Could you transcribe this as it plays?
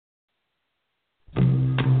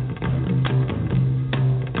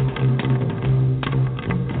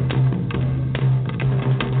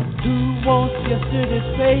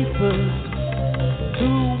papers? Who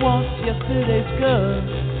wants yesterday's girl?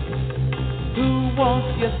 Who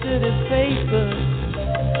wants yesterday's papers?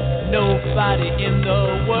 Nobody in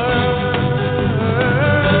the world.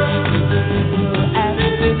 After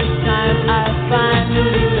this time I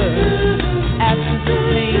finally learned, after the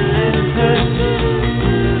pain and hurt,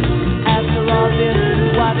 after all this,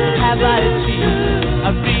 what have I achieved? I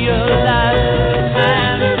realize it's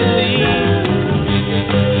time to leave.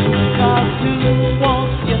 Cause who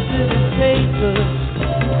wants yesterday's papers?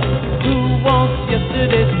 Who wants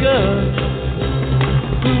yesterday's girl?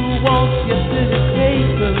 Who wants yesterday's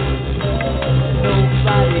papers?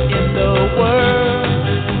 Nobody in the world.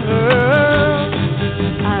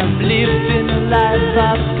 I'm living a life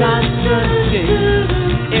of constant change.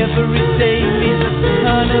 Every day means a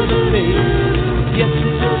turn of the page.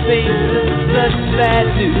 Yesterday's papers, such bad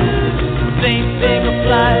news. Same thing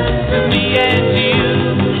applies to me and you.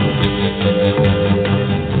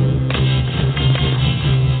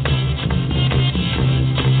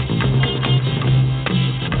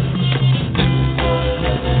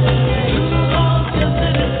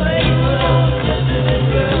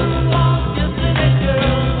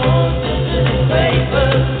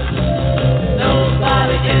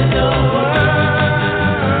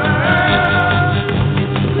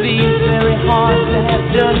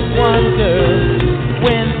 Just wonder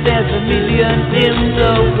when there's a million in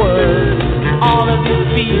the world. All of these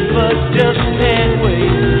people just can't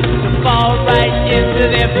wait to fall right into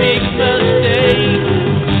their big mistake.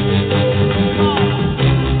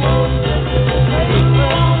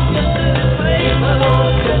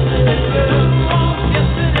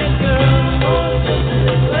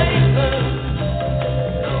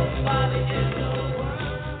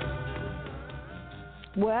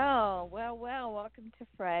 Well, welcome to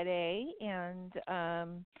Friday, and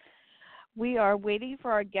we are waiting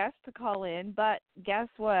for our guest to call in, but guess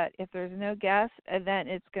what? If there's no guest, then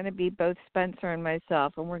it's going to be both Spencer and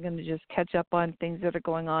myself, and we're going to just catch up on things that are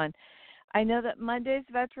going on. I know that Monday's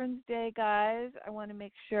Veterans Day, guys. I want to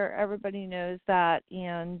make sure everybody knows that,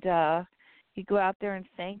 and you go out there and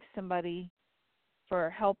thank somebody for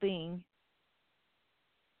helping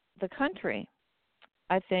the country,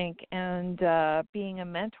 I think, and being a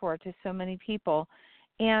mentor to so many people.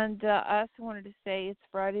 And I also wanted to say it's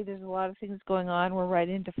Friday. There's a lot of things going on. We're right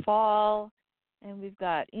into fall, and we've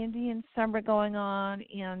got Indian summer going on.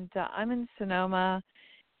 And I'm in Sonoma,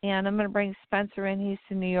 and I'm going to bring Spencer in. He's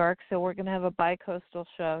in New York, so we're going to have a bi-coastal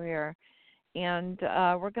show here. And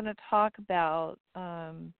we're going to talk about,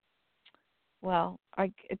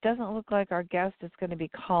 it doesn't look like our guest is going to be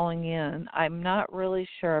calling in. I'm not really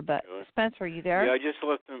sure, but Spencer, are you there? Yeah, I just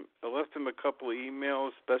left him a couple of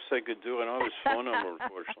emails, best I could do. I don't have his phone number,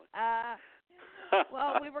 unfortunately.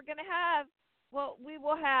 We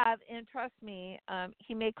will have, and trust me,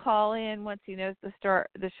 he may call in once he knows the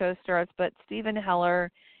show starts. But Stephen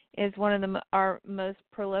Heller is one of our most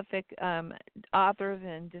prolific authors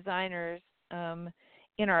and designers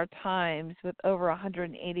in our times, with over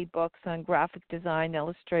 180 books on graphic design,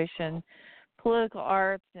 illustration, political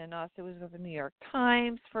arts, and also was with the New York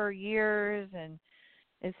Times for years and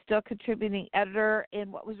is still contributing editor.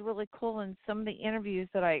 And what was really cool in some of the interviews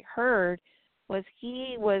that I heard was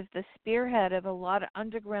he was the spearhead of a lot of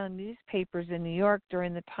underground newspapers in New York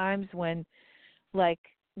during the times when, like,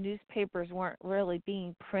 newspapers weren't really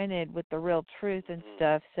being printed with the real truth and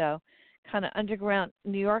stuff. So kind of underground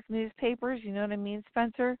New York newspapers, you know what I mean,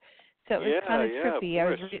 Spencer? So it was kind of trippy.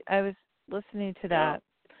 I was listening to that.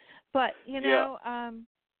 But,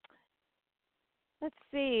 let's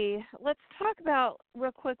see. Let's talk about,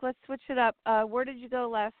 real quick, let's switch it up. Where did you go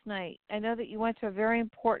last night? I know that you went to a very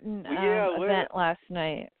important event last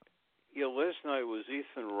night. Yeah, last night was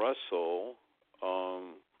Ethan Russell,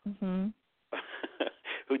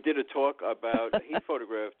 who did a talk about, he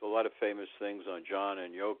photographed a lot of famous things on John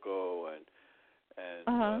and Yoko, and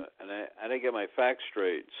I get my facts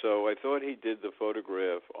straight. So I thought he did the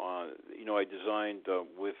photograph on, I designed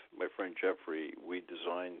with my friend Jeffrey, we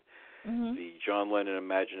designed the John Lennon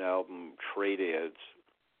Imagine album trade ads.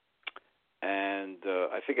 And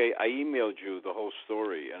I think I emailed you the whole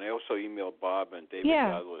story, and I also emailed Bob and David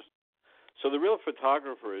Godless. So the real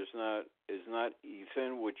photographer is not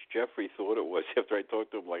Ethan, which Jeffrey thought it was after I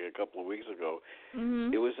talked to him like a couple of weeks ago.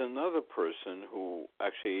 It was another person who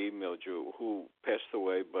actually emailed you, who passed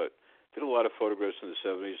away, but did a lot of photographs in the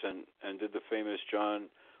 70s and did the famous John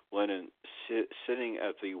Lennon sitting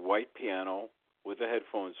at the white piano with the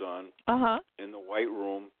headphones on in the white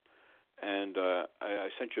room. And I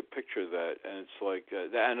sent you a picture of that, and it's like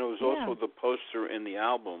that. And it was also the poster in the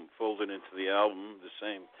album, folded into the album, the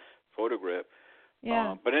same photograph.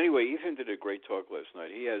 Yeah. But anyway, Ethan did a great talk last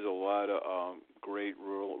night. He has a lot of great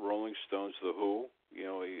Rolling Stones, The Who,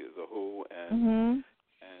 The Who, and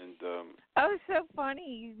oh, so funny.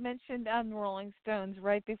 You mentioned the Rolling Stones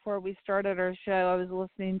right before we started our show. I was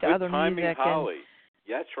listening to other music. Holly.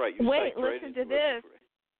 Yeah, that's right. Wait, listen to this.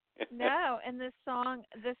 No, and this song,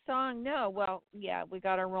 no. Well, yeah, we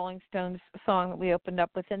got our Rolling Stones song that we opened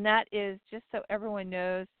up with, and that is, just so everyone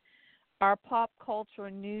knows, our pop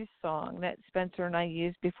culture news song that Spencer and I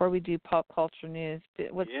use before we do pop culture news.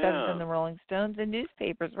 What's better than the Rolling Stones and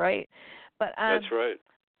newspapers, right? But that's right.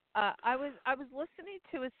 I was listening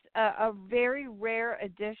to a very rare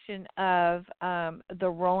edition of the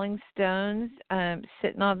Rolling Stones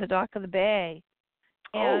sitting on the dock of the bay.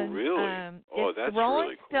 And, oh, really? It's that's the Rolling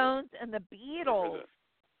really cool. Stones and the Beatles.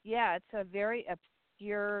 Yeah, it's a very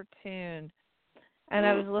obscure tune. And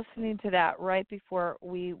I was listening to that right before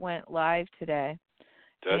we went live today.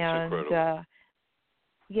 That's incredible.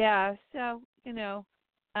 Yeah, so,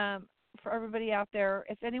 for everybody out there,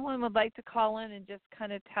 if anyone would like to call in and just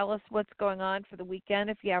kind of tell us what's going on for the weekend,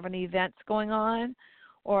 if you have any events going on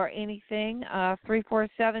or anything,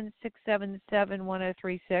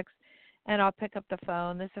 347-677-1036, and I'll pick up the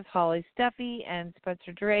phone. This is Holly Steffi and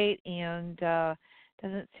Spencer Drake, and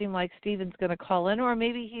doesn't seem like Steven's going to call in, or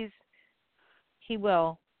maybe he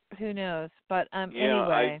will. Who knows? But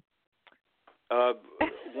anyway. I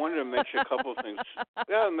wanted to mention a couple of things.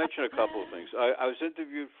 Yeah, I was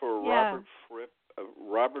interviewed for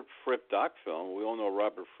Robert Fripp doc film. We all know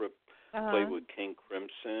Robert Fripp played with King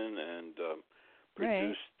Crimson and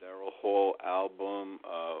produced Daryl Hall album,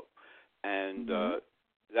 and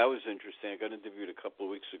that was interesting. I got interviewed a couple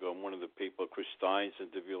of weeks ago, and one of the people, Chris Stein's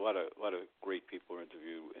interview. A lot of great people are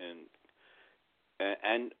interviewed,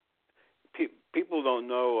 and people don't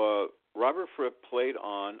know. Robert Fripp played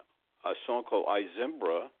on a song called I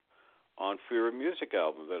Zimbra on Fear of Music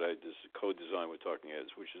album that I co-designed with Talking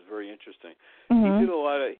Heads, which is very interesting. He did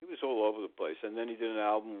he was all over the place, and then he did an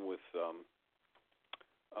album with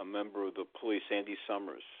a member of the Police, Andy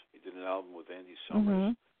Summers. He did an album with Andy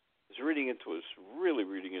Summers. I was really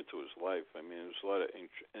reading into his life. I mean, there's a lot of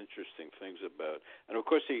interesting things about it. And of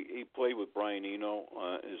course, he played with Brian Eno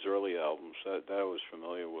in his early albums. That I was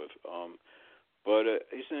familiar with. But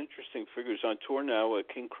he's an interesting figure. He's on tour now.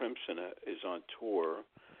 King Crimson is on tour,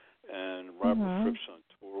 and Robert Fripp's on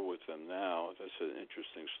tour with them now. That's an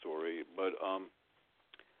interesting story. But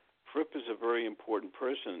Fripp is a very important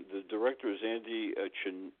person. The director is Andy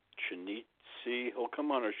Chinizi. He'll come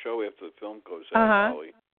on our show after the film goes out,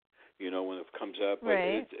 Holly. When it comes out. But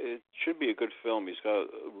it should be a good film. He's got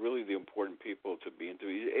really the important people to be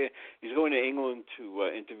interviewed. He's going to England to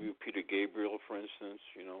interview Peter Gabriel, for instance,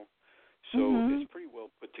 So it's pretty well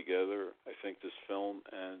put together, I think, this film.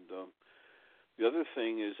 And the other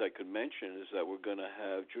thing is I could mention is that we're going to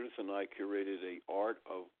have, Judith and I curated a Art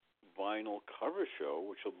of Vinyl cover show,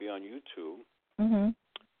 which will be on YouTube. And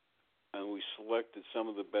we selected some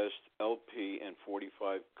of the best LP and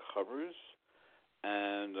 45 covers.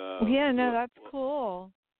 And that's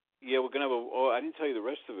cool. Yeah, we're going to have I didn't tell you the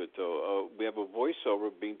rest of it, though. We have a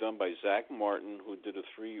voiceover being done by Zach Martin, who did a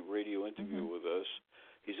 3 radio interview with us.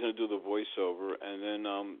 He's going to do the voiceover. And then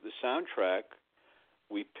the soundtrack,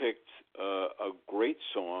 we picked a great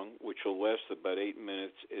song, which will last about 8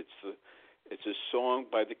 minutes. It's a song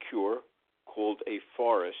by The Cure called A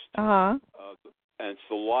Forest. And it's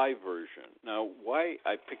the live version. Now, why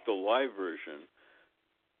I picked the live version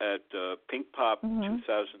at Pink Pop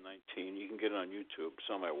 2019. You can get it on YouTube. It's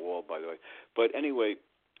on my wall, by the way. But anyway,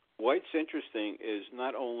 what's interesting is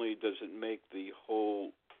not only does it make the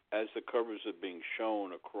whole, as the covers are being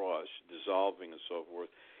shown across, dissolving and so forth,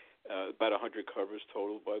 about 100 covers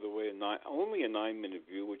total, by the way, only a 9-minute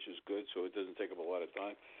view, which is good, so it doesn't take up a lot of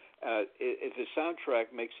time. The soundtrack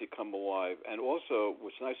makes it come alive. And also,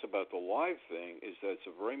 what's nice about the live thing is that it's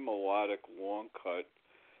a very melodic, long cut,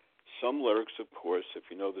 some lyrics, of course, if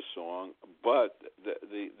you know the song, but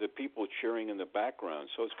the people cheering in the background.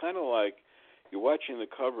 So it's kind of like you're watching the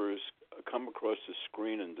covers come across the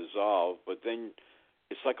screen and dissolve, but then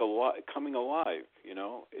it's like coming alive,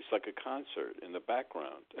 It's like a concert in the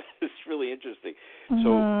background. It's really interesting.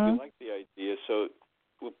 So we like the idea. So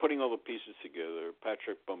we're putting all the pieces together.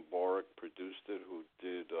 Patrick Bombarek produced it, who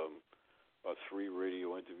did a 3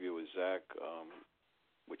 radio interview with Zach,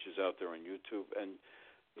 which is out there on YouTube. And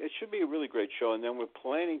it should be a really great show. And then we're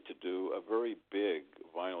planning to do a very big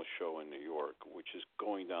vinyl show in New York, which is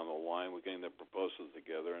going down the line. We're getting the proposals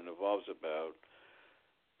together, and involves about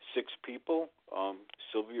 6 people.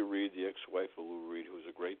 Sylvia Reed, the ex-wife of Lou Reed, who's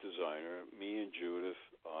a great designer, me and Judith,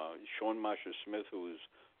 Sean Masher Smith, who is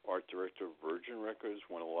art director of Virgin Records,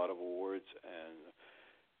 won a lot of awards, and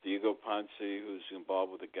Diego Ponce, who's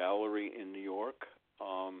involved with a gallery in New York,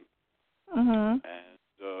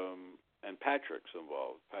 and Patrick's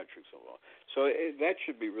involved. So that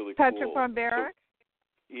should be really cool. Patrick von Barrack?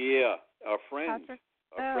 Yeah, our friend. Patrick?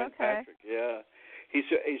 Our friend okay. Patrick, yeah.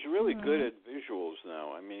 He's really good at visuals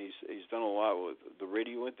now. I mean, he's done a lot with the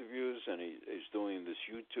radio interviews, and he's doing this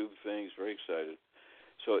YouTube thing. He's very excited.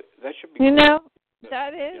 So that should be cool. You know,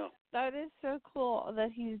 that is so cool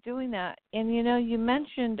that he's doing that. And, you know, you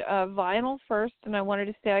mentioned vinyl first, and I wanted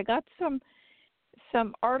to say I got some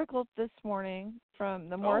articles this morning from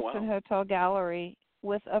the Morrison Hotel Gallery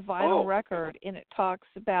with a vinyl record, and it talks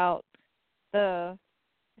about the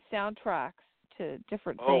soundtracks to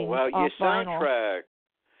different things. Oh, wow, off soundtrack. Vinyl.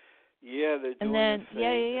 Yeah, they're doing and then, the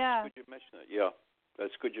thing. Yeah. That's good you mentioned that. Yeah,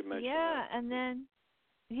 that's good you mentioned that.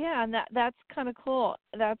 And that's kind of cool.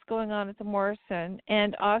 That's going on at the Morrison.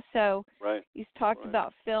 And also, he's talked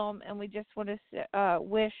about film, and we just want to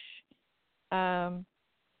wish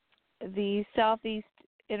the Southeast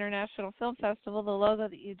International Film Festival, the logo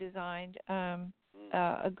that you designed,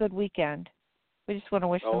 a good weekend. We just want to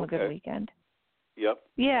wish them a good weekend. Yep.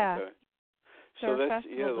 Yeah. Okay. So that's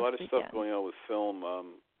a lot of stuff going on with film.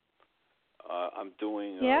 I'm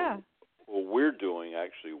doing. Well, we're doing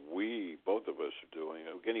actually. Both of us are doing.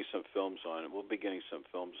 We're getting some films on. We'll be getting some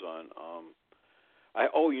films on.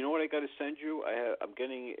 You know what I got to send you? I'm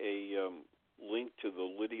getting a link to the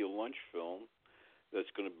Lydia Lunch film that's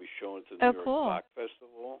going to be shown at the New York Doc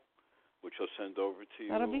Festival, which I'll send over to you.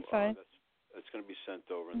 That'll be fun. That's going to be sent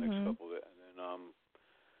over in the next couple of days. And then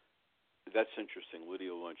that's interesting.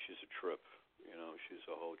 Lydia Lunch, she's a trip. You know, she's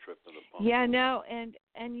a whole trip in the bump. Yeah, no, and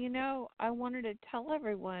you know, I wanted to tell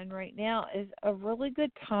everyone right now is a really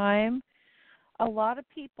good time. A lot of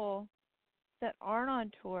people that aren't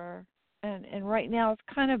on tour, and right now it's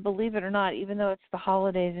kind of, believe it or not, even though it's the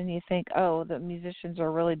holidays and you think, oh, the musicians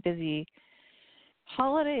are really busy,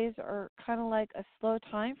 holidays are kind of like a slow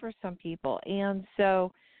time for some people. And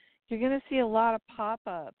so you're going to see a lot of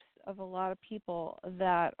pop-ups of a lot of people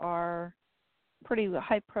that are pretty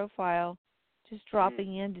high profile, just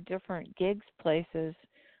dropping into different gigs places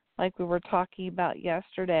like we were talking about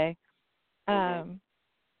yesterday.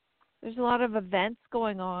 There's a lot of events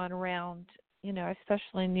going on around, you know,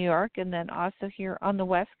 especially in New York, and then also here on the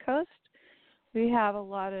West Coast. We have a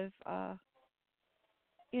lot of,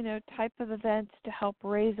 type of events to help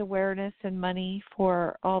raise awareness and money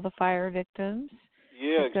for all the fire victims.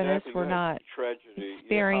 Yeah, exactly. We're not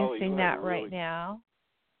experiencing that right now.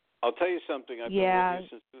 I'll tell you something. I've been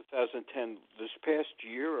with you since 2010. This past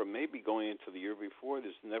year, or maybe going into the year before,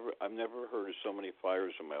 I've never heard of so many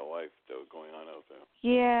fires in my life that were going on out there.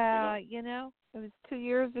 Yeah, you know, it was 2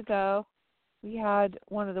 years ago. We had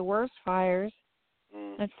one of the worst fires.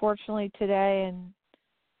 Unfortunately, today, and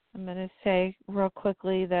I'm going to say real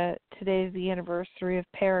quickly that today is the anniversary of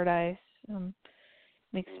Paradise.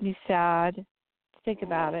 Makes me sad to think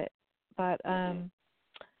about it. But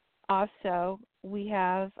also, we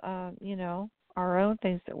have, our own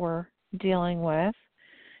things that we're dealing with.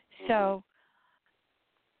 So,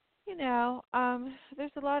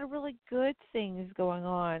 there's a lot of really good things going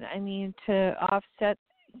on. I mean, to offset,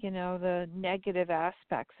 the negative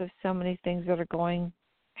aspects of so many things that are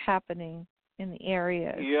happening in the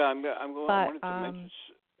area. Yeah, I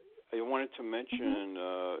wanted to mention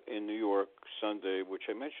in New York Sunday, which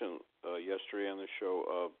I mentioned yesterday on the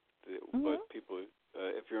show, but people,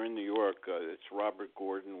 if you're in New York, it's Robert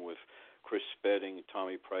Gordon with Chris Spedding,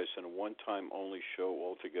 Tommy Price, and a one-time only show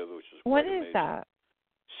altogether, which is quite amazing. What is that?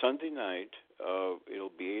 Sunday night,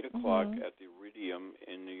 it'll be 8 o'clock at the Iridium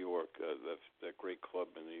in New York, that great club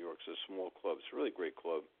in New York. It's a small club. It's a really great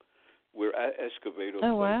club. We're at Escovedo played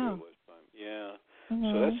there last time. Yeah.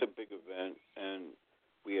 So that's a big event. And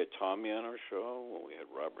we had Tommy on our show. We had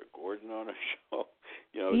Robert Gordon on our show.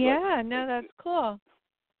 That's cool.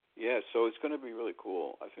 Yeah, so it's going to be really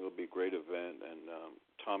cool. I think it'll be a great event, and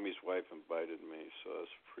Tommy's wife invited me, so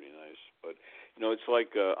that's pretty nice. But, it's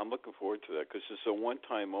like I'm looking forward to that because it's a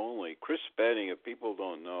one-time only. Chris Spedding, if people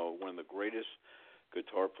don't know, one of the greatest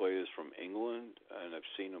guitar players from England, and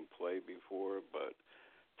I've seen him play before, but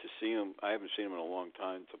to see him, I haven't seen him in a long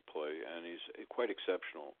time to play, and he's quite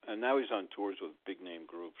exceptional. And now he's on tours with big-name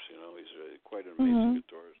groups, He's quite an amazing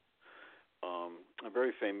guitarist.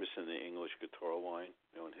 Very famous in the English guitar line,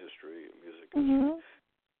 in history, music history.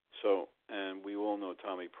 So, and we all know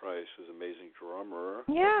Tommy Price, who's an amazing drummer.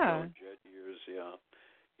 Yeah. Jet years,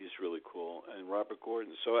 he's really cool. And Robert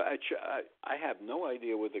Gordon. So I have no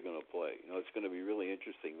idea what they're going to play. It's going to be really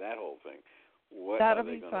interesting, that whole thing. What That'll are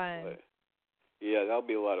they be going fun. to play? Yeah, that'll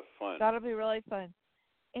be a lot of fun. That'll be really fun.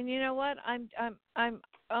 And you know what? I'm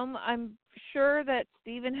sure that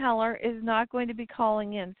Stephen Heller is not going to be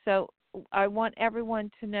calling in. So I want everyone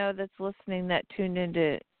to know that's listening that tuned in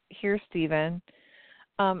to hear Stephen,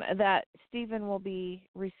 that Stephen will be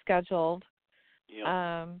rescheduled.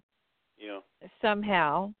 Yeah.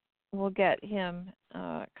 Somehow we'll get him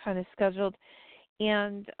kind of scheduled.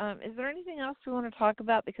 And is there anything else we want to talk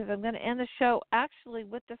about? Because I'm going to end the show actually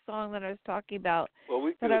with the song that I was talking about. Well,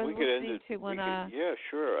 we could end it. Yeah,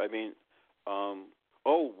 sure. I mean,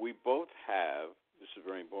 we both have. This is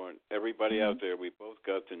very important. Everybody out there, we both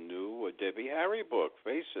got the new Debbie Harry book.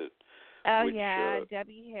 Face it. Oh yeah,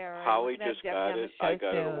 Debbie Harry. Holly just got it. I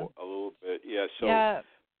got it a little bit. Yeah. So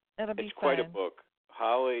it'll be it's quite a book.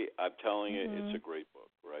 Holly, I'm telling you, it's a great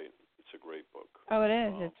book. Right? It's a great book. Oh, it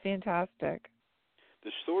is. It's fantastic.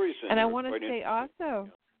 The stories in and there I want to say also,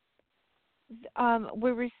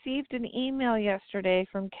 we received an email yesterday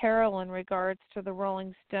from Carle in regards to the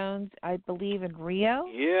Rolling Stones, I believe in Rio.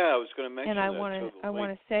 Yeah, I was going to mention that. And I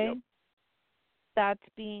want to say that's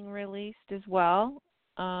being released as well.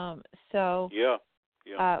 We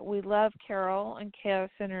love Carle and Chaos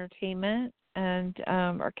Entertainment and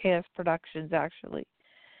or Chaos Productions actually.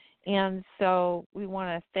 And so we want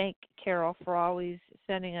to thank Carle for always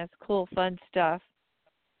sending us cool, fun stuff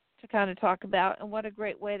to kind of talk about. And what a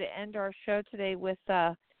great way to end our show today with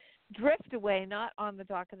Drift Away, not On the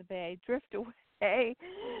Dock of the Bay, Drift Away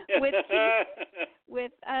with who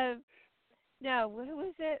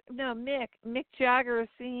is it? No, Mick Jagger is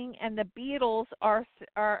singing, and the Beatles are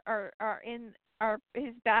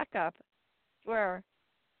his backup. I swear.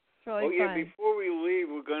 It's really fun. Before we leave,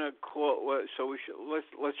 we're going to call. So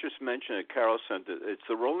let's just mention it. Carol sent it. It's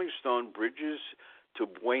the Rolling Stone Bridges to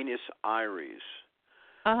Buenos Aires.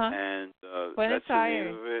 And that's the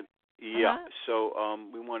name of it. Yeah. So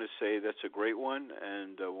we want to say that's a great one,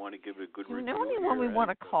 and want to give it a good review. Do you know anyone we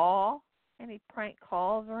want to call? Any prank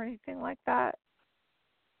calls or anything like that?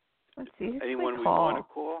 Let's see. Anyone we want to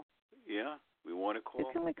call? Yeah, we want to call.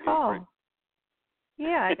 Who can we call?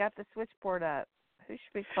 Yeah, I got the switchboard up. Who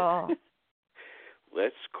should we call?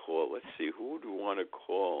 Let's see. Who do we want to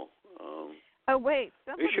call? Oh, wait.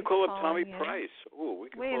 We should call up Tommy Price. Oh, we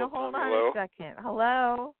can call up hold Tommy. on a second.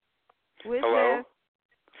 Hello? Hello? This?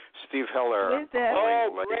 Steve Heller. Who is this?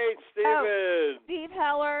 Oh, great, Steven. Oh, Steve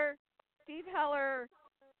Heller. Steve Heller.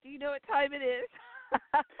 Do you know what time it is?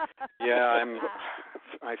 Yeah,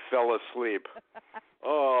 I fell asleep.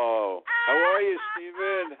 Oh, how are you,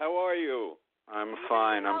 Steven? How are you? I'm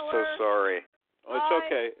fine. I'm so sorry. Oh, it's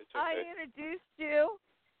okay. I introduced you.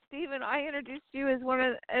 Stephen, I introduced you as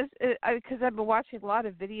because I've been watching a lot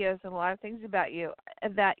of videos and a lot of things about you,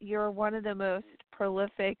 that you're one of the most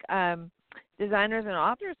prolific designers and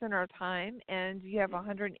authors in our time, and you have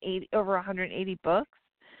over 180 books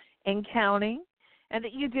and counting, and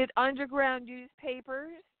that you did underground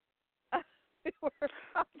newspapers.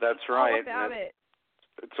 That's right. All about it.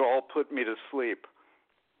 It's all put me to sleep.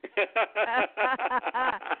 Okay,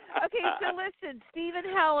 so listen, Stephen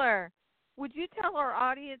Heller, would you tell our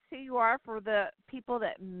audience who you are for the people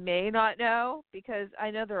that may not know? Because I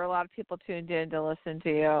know there are a lot of people tuned in to listen to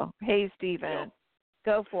you. Hey, Stephen,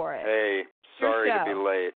 go for it. Hey, sorry to be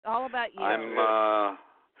late. All about you. I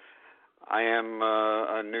am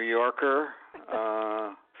a New Yorker.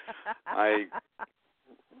 I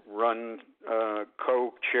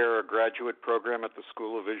co-chair a graduate program at the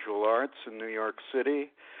School of Visual Arts in New York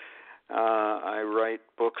City. I write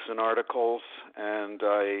books and articles, and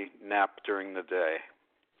I nap during the day.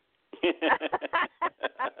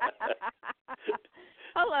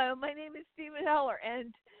 Hello, my name is Stephen Heller,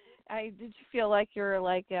 and did you feel like you're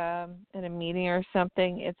like in a meeting or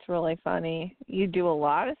something? It's really funny. You do a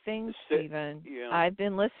lot of things, Stephen. Yeah. I've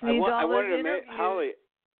been listening to all those interviews. Holly.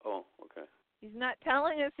 Oh, okay. He's not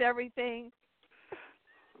telling us everything.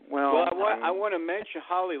 Well, I want to mention,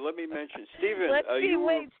 Holly, let me mention. Stephen,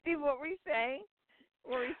 Steve, what were you saying?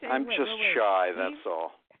 I'm just shy, that's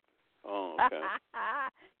all. Oh, okay.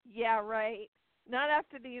 Yeah, right. Not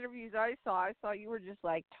after the interviews I saw. I saw you were just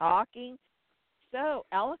like talking so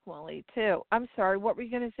eloquently, too. I'm sorry, what were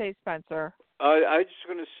you going to say, Spencer? I was just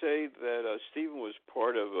going to say that Stephen was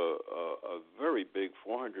part of a very big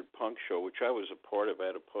 400 punk show, which I was a part of. I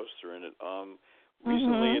had a poster in it.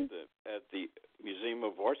 Recently at the Museum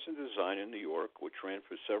of Arts and Design in New York, which ran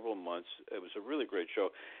for several months. It was a really great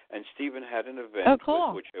show. And Stephen had an event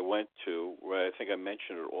which I went to, where I think I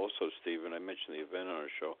mentioned it also, Stephen. I mentioned the event on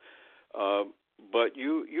our show. But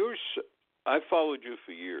I followed you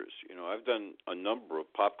for years. You know, I've done a number of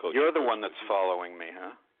pop culture. You're the one that's following me,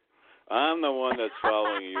 huh? I'm the one that's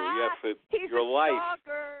following you. Yeah, for He's your life.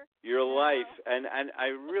 Stalker. your life, and I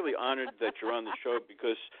really honored that you're on the show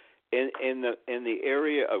because in the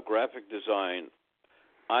area of graphic design,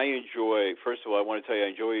 I enjoy. First of all, I want to tell you, I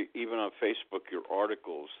enjoy even on Facebook your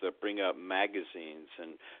articles that bring out magazines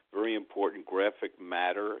and very important graphic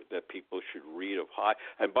matter that people should read of high.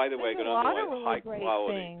 And by the way, I'm going to underline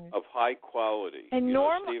high quality. And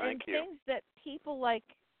normal and things that people like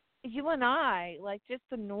you and I, like just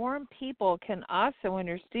the norm people, can also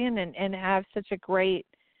understand and have such a great.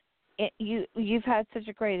 You've had such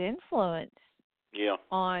a great influence. Yeah.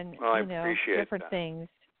 On different things.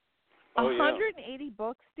 180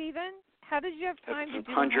 books, Stephen? How did you have time to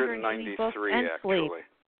do 180 books and actually. Sleep?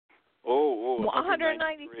 Oh,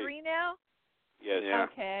 193 now? Yes. Yeah.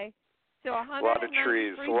 Okay. So 193 a lot of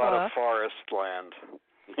trees, books. a lot of forest land.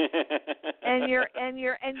 and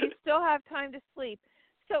you still have time to sleep.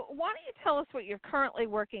 So why don't you tell us what you're currently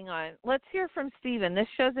working on? Let's hear from Stephen. This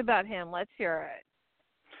show's about him. Let's hear it.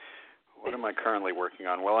 What am I currently working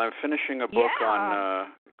on? Well, I'm finishing a book on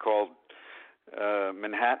called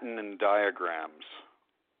Manhattan and Diagrams,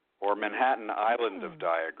 or Manhattan Island of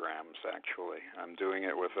Diagrams, actually. I'm doing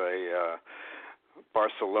it with a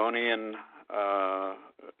Barcelonian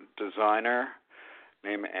designer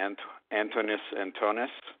named Antonis Antonis,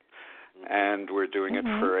 and we're doing it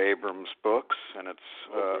for Abrams Books, and it's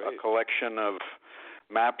a collection of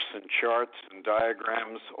maps and charts and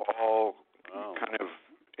diagrams, all kind of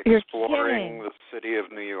exploring the city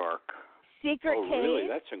of New York. Secret caves? Really?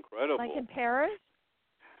 That's incredible. Like in Paris?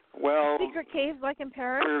 Well, secret caves like in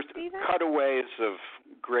Paris, there's cutaways of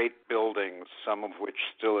great buildings, some of which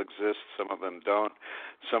still exist, some of them don't.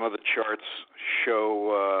 Some of the charts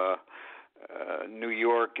show New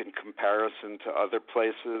York in comparison to other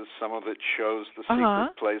places. Some of it shows the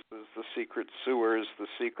secret places, the secret sewers, the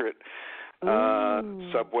secret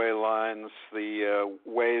subway lines, the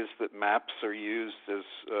ways that maps are used as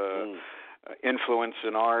influence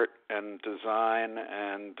in art and design,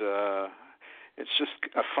 and it's just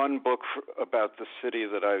a fun book about the city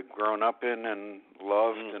that I've grown up in and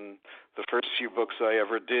loved, and the first few books I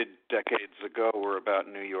ever did decades ago were about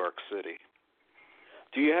New York City.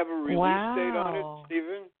 Do you have a release date on it,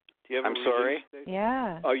 Stephen? Do you have sorry? Date?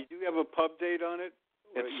 Yeah. Oh, you do have a pub date on it?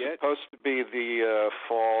 It's supposed to be the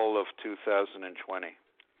fall of 2020.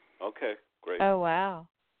 Okay, great. Oh, wow.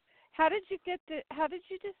 How did you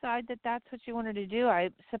decide that that's what you wanted to do?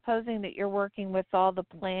 I'm supposing that you're working with all the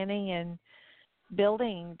planning and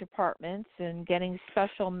building departments and getting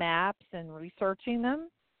special maps and researching them?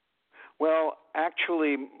 Well,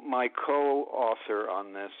 actually, my co-author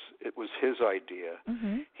on this, it was his idea.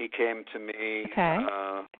 He came to me.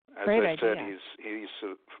 As Great I said, idea.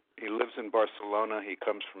 he lives in Barcelona. He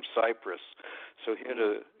comes from Cyprus, so he had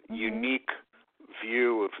a unique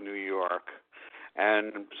view of New York.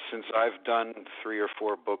 And since I've done 3 or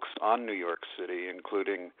 4 books on New York City,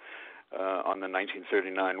 including on the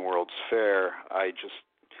 1939 World's Fair, I just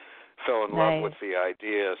fell in love with the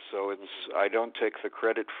idea. So I don't take the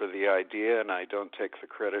credit for the idea, and I don't take the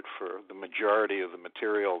credit for the majority of the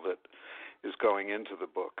material that is going into the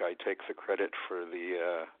book. I take the credit for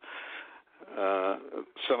the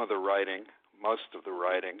some of the writing, most of the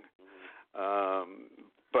writing.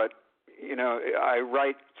 But you know, I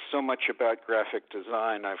write so much about graphic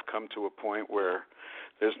design, I've come to a point where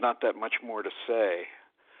there's not that much more to say.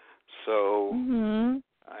 So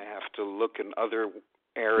I have to look in other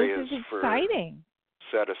areas for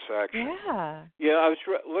satisfaction. Yeah.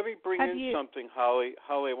 Let me bring in something, Holly.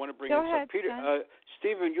 Holly, I want to bring in something. Peter,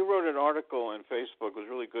 Stephen, you wrote an article on Facebook. It was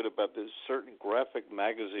really good about this certain graphic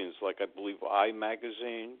magazines, like I believe I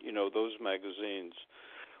Magazine. You know, those magazines.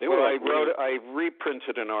 I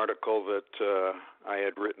reprinted an article that I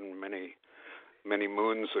had written many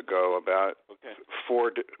moons ago about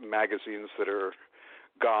 4 magazines that are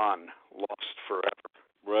gone, lost forever.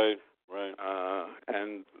 Right.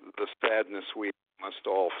 And the sadness we must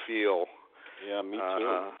all feel. Yeah, me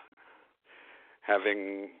too.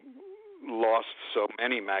 Having lost so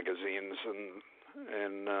many magazines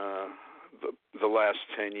in the last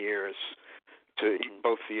 10 years to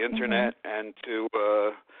both the internet and to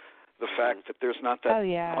the fact that there's not that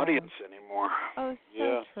audience anymore. Oh,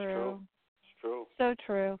 so true. It's true. So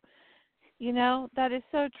true. You know, that is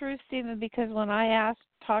so true, Stephen, because when I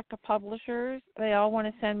talk to publishers, they all want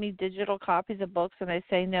to send me digital copies of books, and I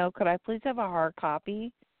say, no, could I please have a hard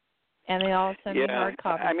copy? And they all send me hard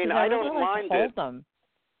copies. I mean, I don't mind it. Them.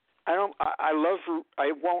 I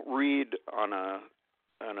won't read on a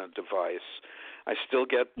device. I still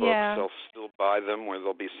get books. I'll still buy them, or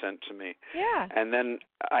they'll be sent to me. Yeah. And then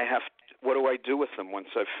what do I do with them once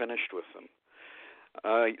I've finished with them?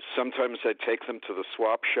 Sometimes I take them to the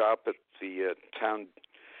swap shop at the town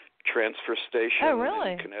transfer station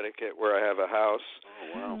in Connecticut where I have a house.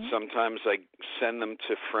 Oh, wow. Sometimes I send them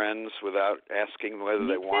to friends without asking whether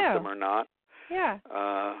they want them or not. Yeah.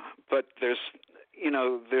 But there's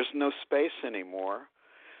no space anymore,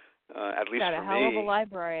 at least got for a hell me. of a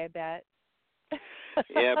library, I bet.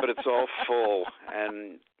 Yeah, but it's all full,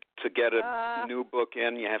 and to get a new book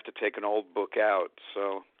in, you have to take an old book out.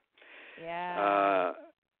 So,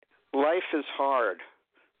 life is hard.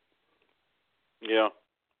 Yeah.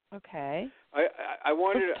 Okay. I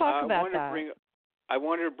wanted Let's talk about that. I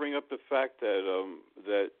wanted to bring up the fact that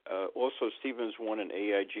also Stevens won an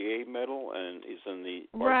AIGA medal and he's in the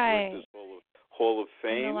Art Directors Hall of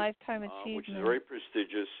Fame, and a Lifetime Achievement, which is very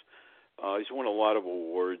prestigious. He's won a lot of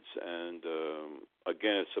awards, and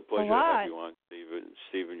again, it's a pleasure to have you on,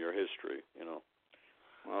 Stephen. Your history,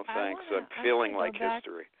 Well, thanks. I'm feeling like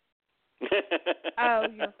history. Oh,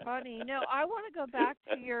 you're funny. No, I want to go back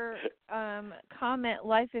to your comment,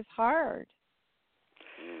 life is hard.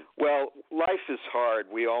 Well, life is hard.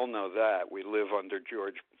 We all know that. We live under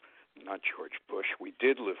not George Bush. We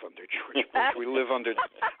did live under George Bush.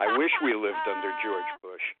 I wish we lived under George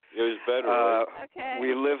Bush. It was better, right? Okay.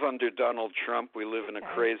 We live under Donald Trump. We live in a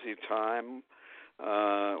crazy time.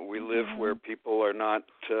 We live where people are not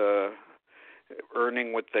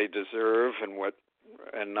earning what they deserve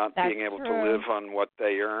and not being able to live on what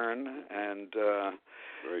they earn, and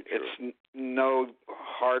it's no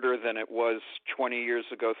harder than it was 20 years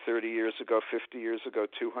ago, 30 years ago, 50 years ago,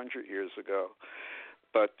 200 years ago.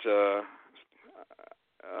 But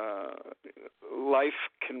life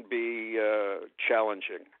can be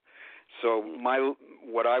challenging. So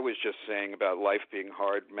what I was just saying about life being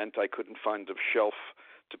hard meant I couldn't find a shelf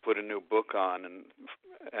to put a new book on,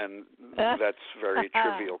 and that's very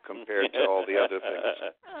trivial compared to all the other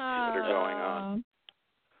things that are going on.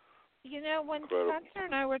 When Spencer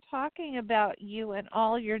and I were talking about you and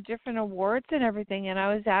all your different awards and everything, and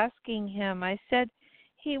I was asking him, I said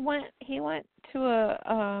he went to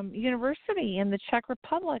a university in the Czech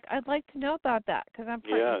Republic. I'd like to know about that because I'm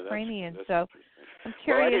part Ukrainian, so I'm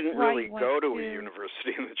curious. Well, I didn't really go to a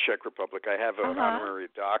university in the Czech Republic. I have an honorary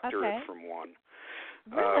doctorate from one.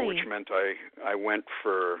 Really? Which meant I went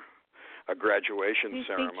for a graduation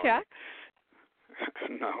ceremony. Speak Czech?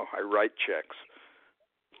 No, I write checks.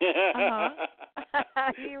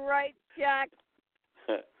 You write checks.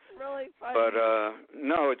 Really funny. But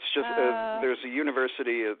no, it's just there's a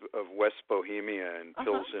University of West Bohemia in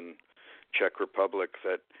Pilsen, Czech Republic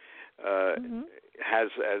that has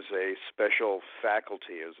as a special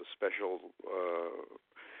faculty, as a special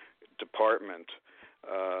department,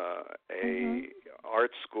 a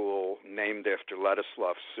art school named after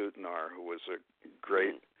Ladislav Sutnar, who was a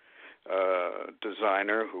great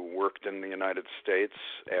designer who worked in the United States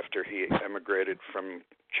after he emigrated from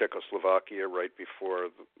Czechoslovakia right before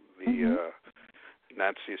the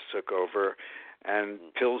Nazis took over. And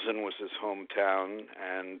Pilsen was his hometown,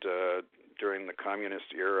 and during the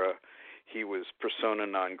communist era, he was persona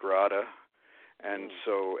non grata. And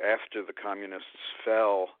so after the communists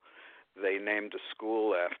fell, they named a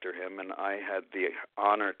school after him, and I had the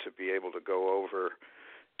honor to be able to go over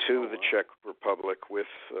to the Czech Republic with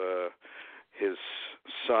his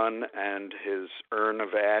son and his urn of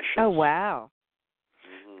ashes. Oh, wow.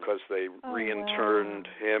 Because they reinterned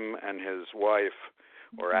him and his wife,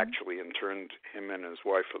 or actually interned him and his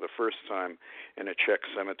wife for the first time in a Czech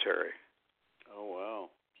cemetery. Oh, wow.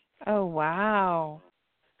 Oh, wow.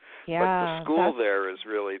 Yeah. But the school there is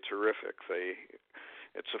really terrific.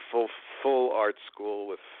 It's a full art school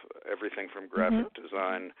with everything from graphic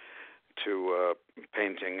design to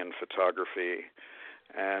painting and photography,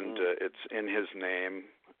 and it's in his name.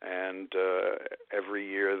 And every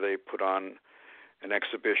year they put on an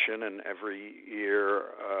exhibition, and every year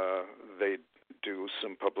they do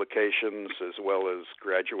some publications as well as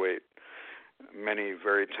graduate many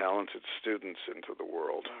very talented students into the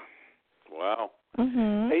world. Wow.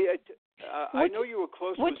 Hey, I know you were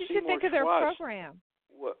close what with did Seymour you think of their Schwartz. program?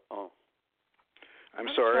 What? Oh. I'm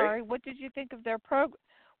sorry. What did you think of their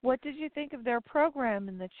What did you think of their program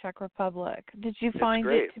in the Czech Republic? Did you find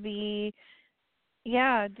it to be?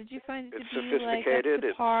 Yeah. Did you find it to be sophisticated?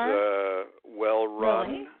 Like up to par? It's well run.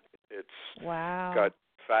 Really? It's got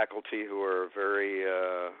faculty who are very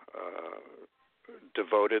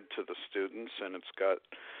devoted to the students, and it's got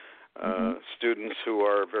students who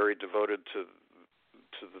are very devoted to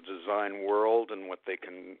the design world and what they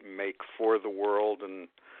can make for the world, and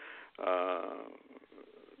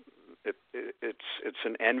it's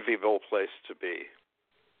an enviable place to be.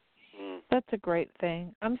 That's a great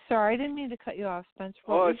thing. I'm sorry, I didn't mean to cut you off, Spencer.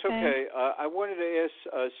 Oh, it's okay. I wanted to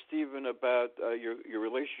ask Stephen about your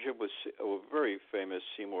relationship with a very famous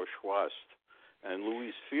Seymour Schwast and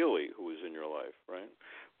Louise Fili, who was in your life, right?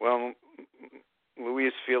 Well,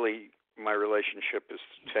 Louise Fili, my relationship is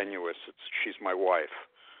tenuous. She's my wife.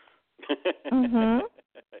 Mm-hmm.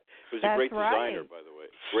 Who's a great designer, by the way.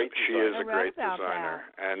 She is a great designer,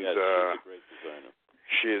 and she's a great designer.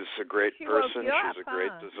 She is a great person. She's a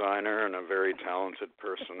great designer and a very talented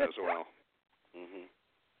person as well. Mm-hmm.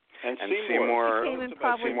 And Seymour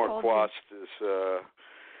Schwast is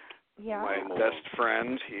my best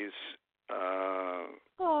friend. He's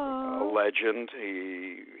a legend.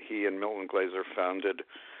 He and Milton Glaser founded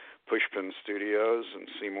Pushpin Studios, and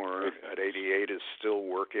Seymour at 88 is still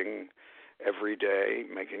working every day,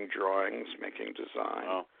 making drawings, making design.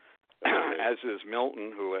 Wow. As is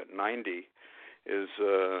Milton, who at 90 is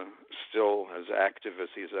still as active as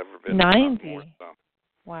he's ever been. 90.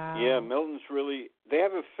 Wow. Yeah, Milton's really. They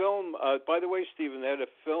have a film. By the way, Stephen, they had a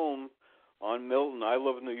film on Milton, I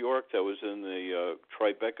Love New York, that was in the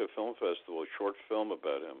Tribeca Film Festival, a short film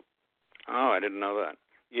about him. Oh, I didn't know that.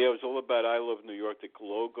 Yeah, it was all about I Love New York, the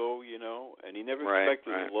logo, and he never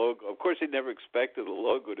expected the logo. Of course, he never expected the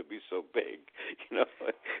logo to be so big,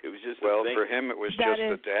 It was just for him, it was just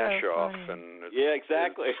a dash off, and yeah,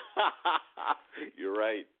 exactly. You're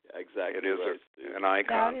right, exactly. It is right, an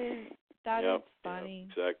icon. That is funny.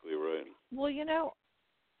 Yeah, exactly right. Well,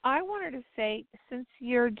 I wanted to say, since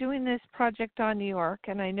you're doing this project on New York,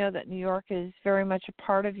 and I know that New York is very much a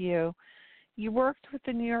part of you. You worked with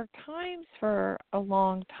the New York Times for a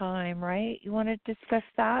long time, right? You want to discuss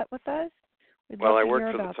that with us? Well, I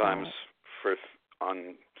worked for the Times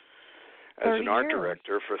as an art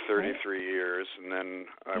director for 33 years, and then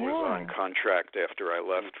I was on contract after I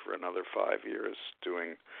left for another 5 years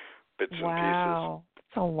doing bits and pieces. Wow,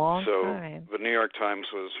 that's a long time. So the New York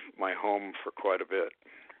Times was my home for quite a bit.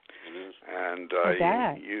 And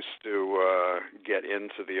I used to get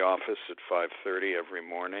into the office at 5:30 every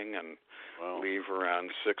morning and leave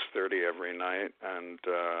around 6:30 every night, and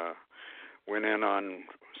went in on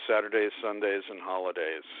Saturdays, Sundays, and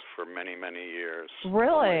holidays for many, many years.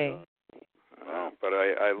 Really? But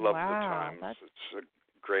I love the Times. It's a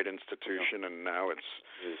great institution, and now it's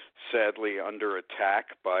sadly under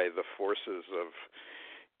attack by the forces of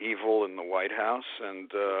evil in the White House,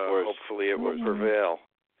 and hopefully it will prevail.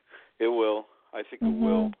 It will. I think it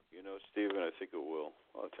will. Stephen, I think it will.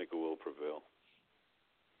 I think it will prevail.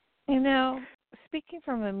 Speaking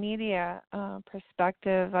from a media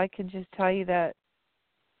perspective, I can just tell you that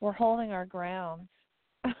we're holding our ground.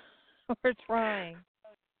 We're trying.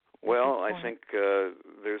 Well, I think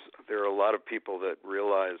there are a lot of people that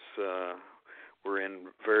realize we're in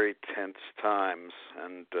very tense times,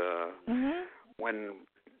 and when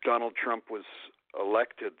Donald Trump was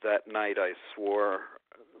elected that night, I swore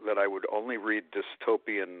that I would only read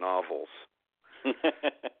dystopian novels.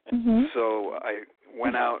 So I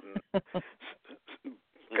went out and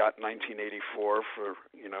got 1984 for,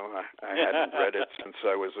 I hadn't read it since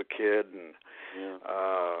I was a kid, and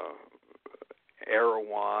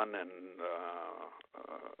Erewhon and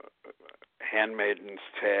Handmaid's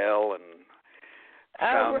Tale, and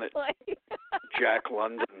found that Jack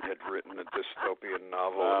London had written a dystopian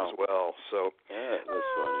novel as well. So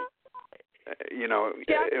that's funny.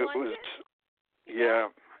 Jack London? Was,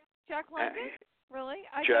 Jack London? Really?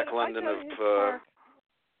 Jack London of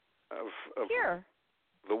here.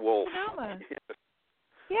 The Wolf.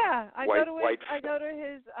 Yeah, I go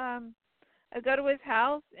to his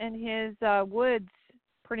house and his woods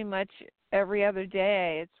pretty much every other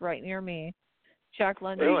day. It's right near me. Jack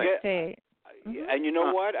London Estate. And you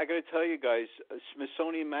know what? I got to tell you guys,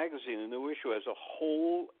 Smithsonian Magazine, the new issue, has a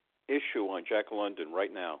whole issue on Jack London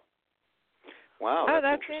right now. Wow,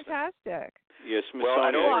 that's fantastic. Yes, well,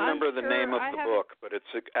 I don't remember the name of the book, but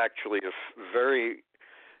it's actually a very,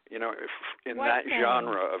 in that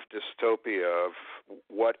genre of dystopia, of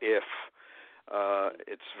what if,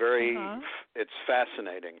 it's very, it's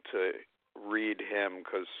fascinating to read him,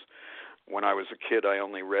 because when I was a kid, I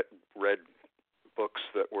only read books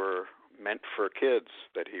that were meant for kids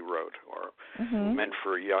that he wrote, or meant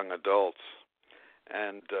for young adults,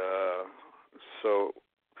 and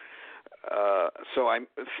so I'm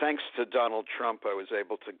thanks to Donald Trump, I was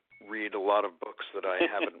able to read a lot of books that I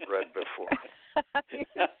haven't read before.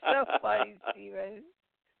 You're so funny, Stephen.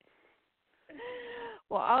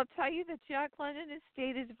 Well, I'll tell you that Jack London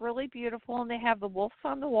Estate is really beautiful, and they have the wolves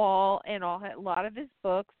on the wall and a lot of his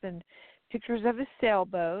books and pictures of his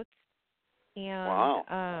sailboats.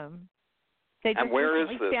 And they just and where is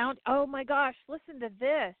this? Oh my gosh! Listen to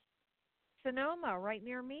this. Sonoma, right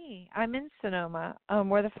near me. I'm in Sonoma,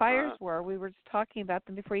 where the fires were. We were just talking about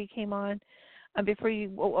them before you came on, before you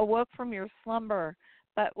awoke from your slumber.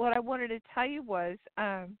 But what I wanted to tell you was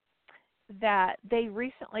that they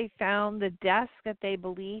recently found the desk that they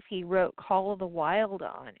believe he wrote Call of the Wild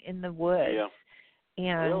on in the woods. Yeah.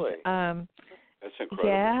 And, really? That's incredible.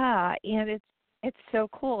 Yeah, and it's so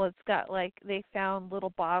cool. It's got they found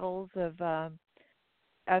little bottles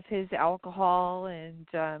of his alcohol and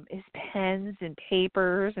his pens and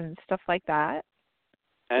papers and stuff like that.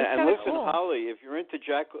 And listen, cool. Holly, if we're into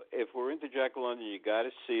Jack London, you got to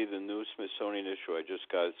see the new Smithsonian issue. I just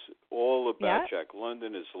got all about Jack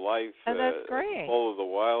London, his life, that's great. Call of the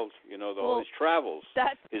Wild. His travels,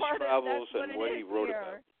 and what he wrote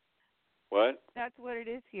about. What? That's what it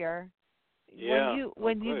is here. Yeah.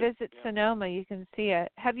 When you visit Sonoma, you can see it.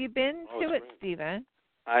 Have you been to it, great. Stephen?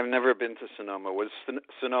 I've never been to Sonoma. Was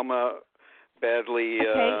Sonoma badly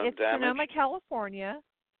it's damaged? Sonoma, California.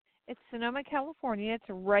 It's Sonoma, California. It's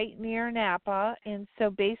right near Napa, and so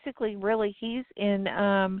basically, really, he's in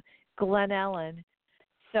Glen Ellen.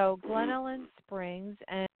 So Glen Ellen Springs,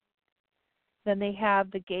 and then they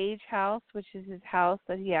have the Gage House, which is his house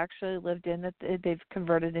that he actually lived in that they've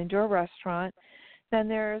converted into a restaurant. Then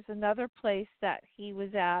there's another place that he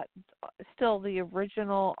was at, still the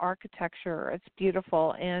original architecture. It's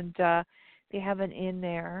beautiful, and they have an inn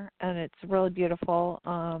there, and it's really beautiful.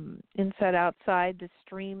 Inside, outside, the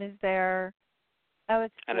stream is there. Oh,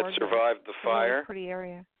 it's and gorgeous. It survived the fire. Really pretty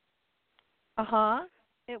area.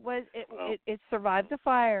 It survived the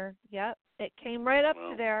fire. Yep, it came right up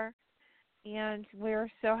to there, and we're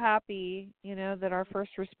so happy, that our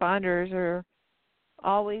first responders are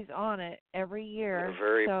always on it every year. They're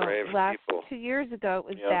very brave people. 2 years ago,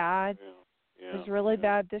 it was bad. Yeah. It was really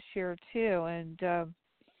bad this year too, and I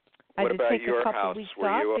what had to about take your a couple house? weeks Were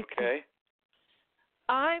off. you okay?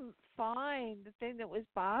 I'm fine. The thing that was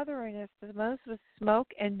bothering us the most was smoke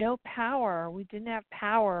and no power. We didn't have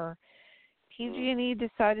power. PG&E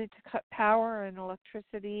decided to cut power and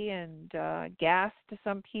electricity and gas to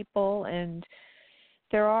some people, and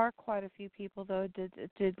there are quite a few people though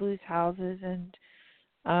did lose houses, and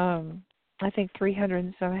I think 300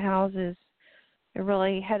 and some houses. It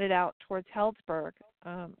really headed out towards Healdsburg,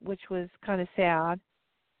 which was kind of sad.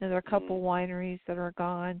 And there are a couple wineries that are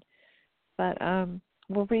gone, but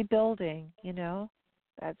we're rebuilding.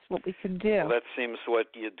 That's what we can do. Well, that seems what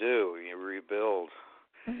you do. You rebuild.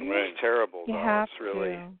 Mm-hmm. It's terrible, you though. have it's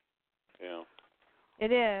really. To. Yeah.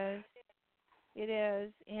 It is. It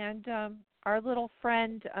is, and our little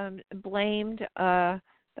friend blamed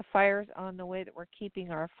the fires on the way that we're keeping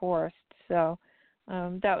our forest. So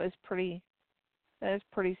that was pretty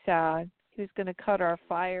sad. He was going to cut our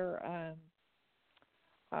fire.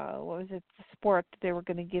 What was it? The sport that they were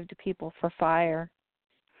going to give to people for fire.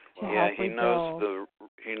 He knows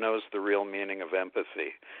the real meaning of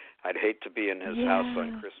empathy. I'd hate to be in his house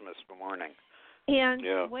on Christmas morning.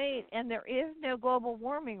 And wait, and there is no global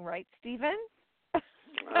warming, right, Stephen?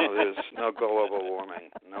 No, there's no global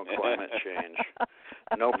warming, no climate change,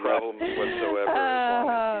 no problems whatsoever as long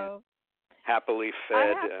as he's happily fed. I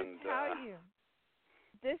have to tell you,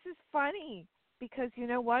 this is funny because you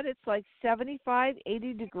know what? It's like 75,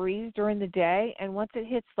 80 degrees during the day, and once it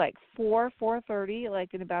hits like 4:30,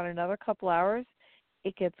 like in about another couple hours,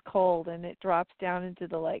 it gets cold and it drops down into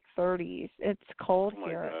the like 30s. It's cold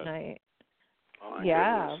here at night. Oh, my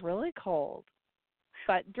goodness. Really cold.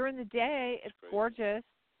 But during the day, it's gorgeous.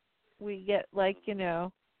 We get like,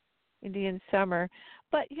 Indian summer.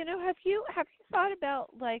 But, have you thought about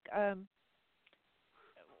like, I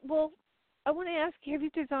want to ask you, have you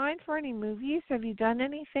designed for any movies? Have you done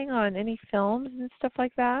anything on any films and stuff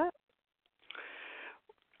like that?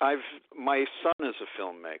 My son is a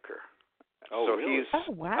filmmaker. Oh, so really?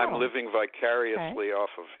 I'm living vicariously off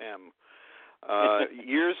of him.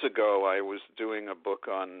 Years ago, I was doing a book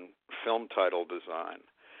on film title design,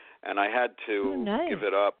 and I had to give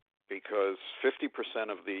it up because 50%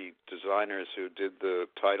 of the designers who did the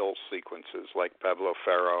title sequences, like Pablo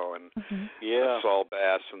Ferro and Saul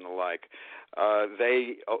Bass and the like,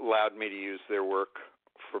 they allowed me to use their work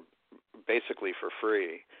basically for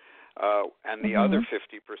free. And the other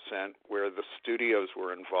 50%, where the studios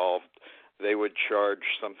were involved, they would charge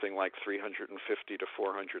something like $350 to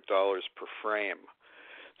 $400 per frame.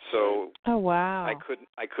 So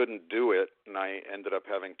I couldn't do it, and I ended up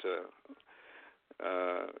having to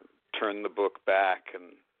turn the book back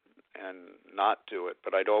and not do it.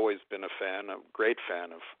 But I'd always been a great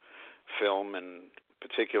fan of film, and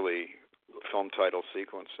particularly film title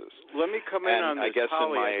sequences. Let me come in on this. I guess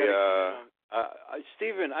Holly, in my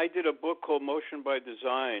Stephen, I did a book called Motion by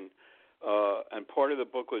Design and part of the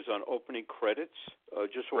book was on opening credits,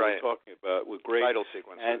 just what Right. we're talking about with great title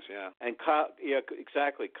sequences. And Kyle,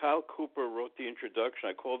 exactly. Kyle Cooper wrote the introduction.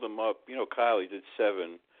 I called him up. You know, Kyle, he did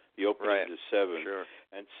 7. The opening is 7. Sure.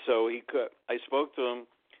 And so I spoke to him,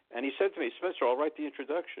 and he said to me, Spencer, I'll write the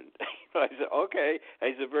introduction. I said, okay.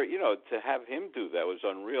 And he's to have him do that was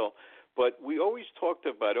unreal. But we always talked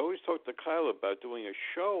to Kyle about doing a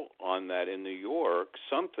show on that in New York,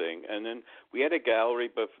 something. And then we had a gallery,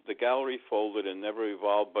 but the gallery folded and never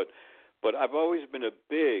evolved. But I've always been a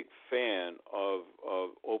big fan of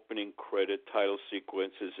opening credit title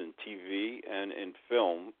sequences in TV and in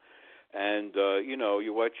film. And,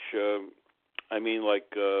 you watch,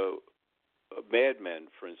 Mad Men,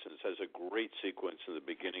 for instance, has a great sequence in the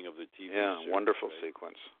beginning of the TV series. Yeah, wonderful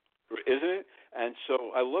sequence. Isn't it? And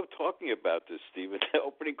so I love talking about this, Stephen.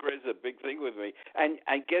 Opening credits is a big thing with me. And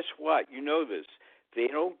guess what? You know this. They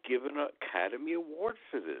don't give an Academy Award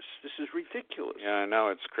for this. This is ridiculous. Yeah, I know.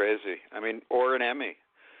 It's crazy. Or an Emmy.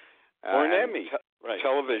 Or an Emmy. Right.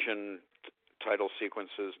 Television title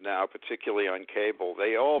sequences now, particularly on cable,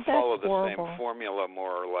 they all follow the same formula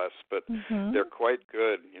more or less, but they're quite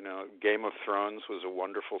good. Game of Thrones was a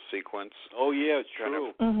wonderful sequence. Oh yeah, it's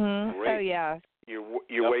true. Great. Oh yeah. You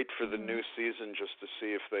wait for the new season just to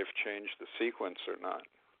see if they've changed the sequence or not.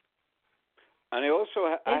 And I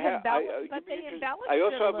also have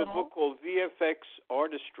a book called VFX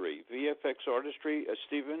Artistry.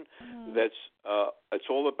 Stephen. That's it's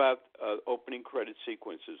all about opening credit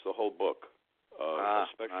sequences. The whole book,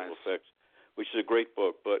 special effects, which is a great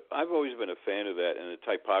book. But I've always been a fan of that and the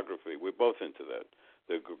typography. We're both into that.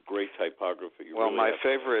 The great typography. My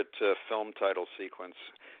favorite film title sequence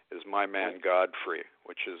is My Man Godfrey,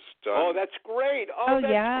 which is done. Oh, that's great! That's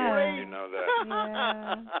great! You know that.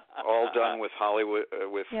 Yeah. All done with Hollywood,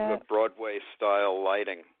 with the Broadway style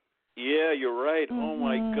lighting. Yeah, you're right. Oh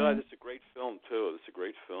my God, it's a great film too. It's a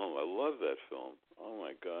great film. I love that film. Oh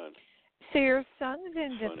my God. So your son's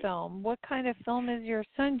into film. What kind of film is your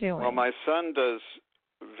son doing? Well, my son does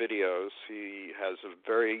videos. He has a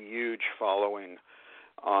very huge following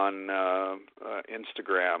on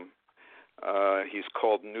Instagram. He's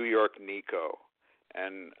called New York Nico,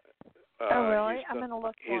 and really? I'm going to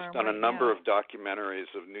look for him. He's done a number of documentaries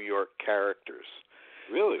of New York characters.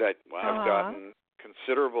 Really? That have gotten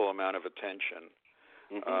considerable amount of attention.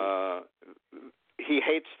 He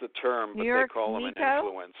hates the term, but they call him an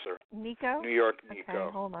influencer. Nico? New York Nico. Okay,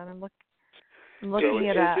 hold on. I'm looking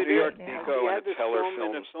it up. New York right Nico and at tellerfilms.com.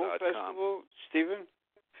 In a film festival, Stephen?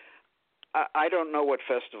 I don't know what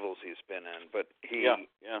festivals he's been in, but he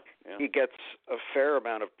gets a fair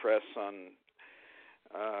amount of press on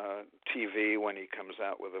TV when he comes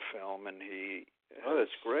out with a film, and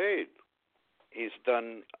that's great. He's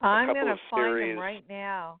done I'm a couple of find series. Him right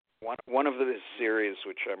now. One of his series,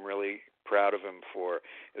 which I'm really proud of him for,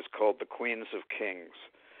 is called The Queens of Kings,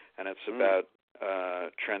 and it's about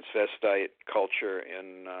transvestite culture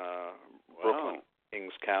in Brooklyn,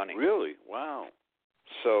 Kings County. Really? Wow.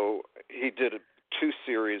 So he did 2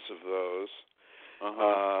 series of those,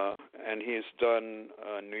 and he's done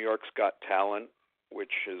New York's Got Talent,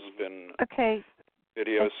 which has been a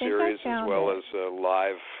video series as well as a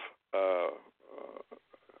live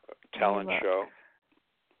talent show.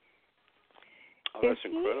 Oh, that's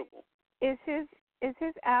incredible. Is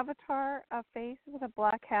his avatar a face with a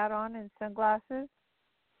black hat on and sunglasses?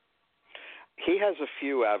 He has a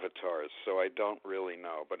few avatars, so I don't really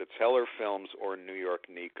know, but it's Heller Films or New York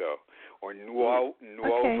Nico or Nuova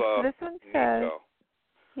so this one says, Nico.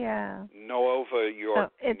 Yeah. Nuova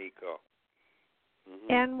York Nico.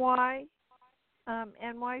 NYC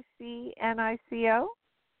NICO?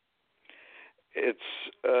 It's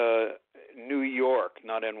New York,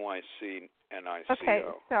 not NYC NICO. Okay,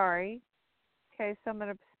 sorry. Okay, so I'm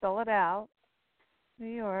going to spell it out.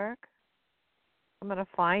 New York. I'm going to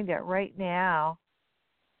find it right now.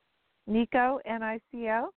 Nico,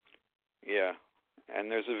 Nico? Yeah,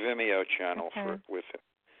 and there's a Vimeo channel with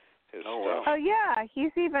his stuff. Oh yeah,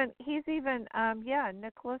 he's even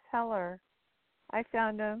Nicholas Heller. I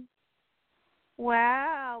found him.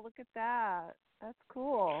 Wow, look at that. That's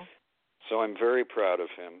cool. So I'm very proud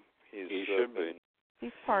of him. He should be.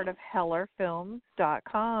 He's part of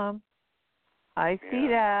HellerFilms.com. I see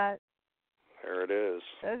that. There it is.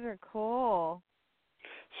 Those are cool.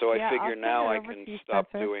 So I figure now I can stop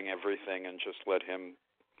doing everything and just let him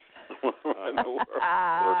work his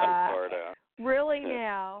part out. Really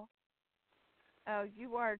now? Oh,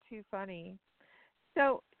 you are too funny.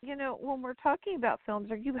 So, when we're talking about films,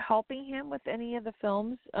 are you helping him with any of the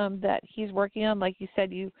films that he's working on? Like you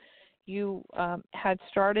said, you had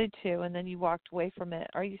started to, and then you walked away from it.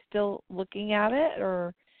 Are you still looking at it,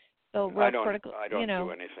 or real I don't critical. do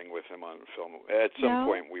anything with him on film. At some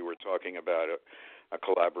point, we were talking about a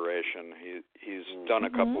collaboration. He's done a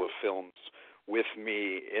couple of films with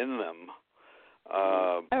me in them.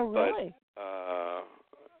 Oh, really? But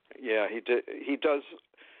yeah, he does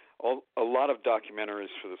a lot of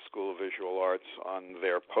documentaries for the School of Visual Arts on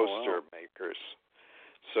their poster makers.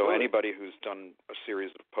 So anybody who's done a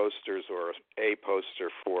series of posters or a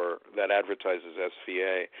poster that advertises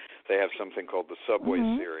SVA, they have something called the Subway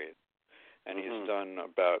series, and he's done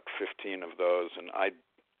about 15 of those. And I,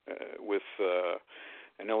 with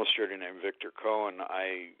an illustrator named Victor Cohen,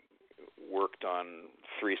 I worked on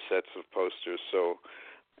 3 sets of posters. So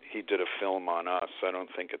he did a film on us. I don't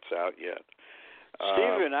think it's out yet.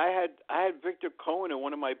 Stephen, I had Victor Cohen in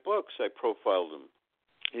one of my books. I profiled him.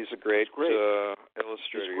 He's a great illustrator.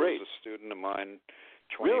 He's great. He was a student of mine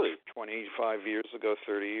 25 years ago,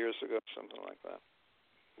 30 years ago, something like that.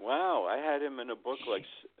 Wow, I had him in a book like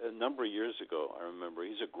a number of years ago, I remember.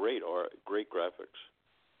 He's a great graphics.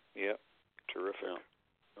 Yeah, terrific. Yeah.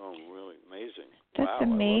 Oh, really? Amazing. That's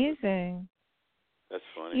amazing. That's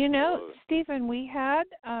funny. You know, Stephen, we had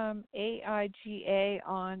AIGA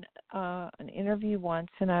on an interview once,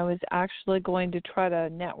 and I was actually going to try to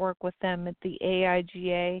network with them at the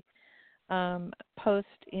AIGA post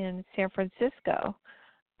in San Francisco.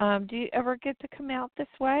 Do you ever get to come out this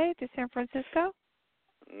way to San Francisco?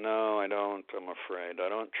 No, I don't, I'm afraid. I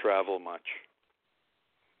don't travel much.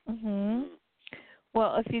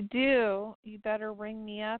 Well, if you do, you better ring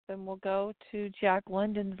me up, and we'll go to Jack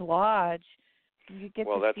London's lodge. You get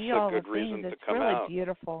to see all the things. It's really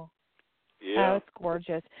beautiful. Yeah. Oh, it's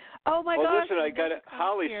gorgeous. Oh, my gosh. Listen, I got to,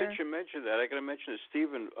 Holly, since you mentioned that, I got to mention to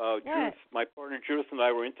Stephen, Judith, my partner Judith and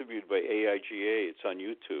I were interviewed by AIGA. It's on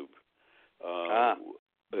YouTube.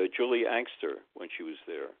 Julie Angster, when she was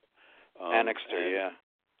there. Annixter, yeah.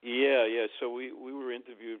 Yeah. So we were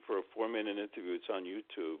interviewed for a 4-minute interview. It's on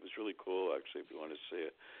YouTube. It's really cool, actually, if you want to see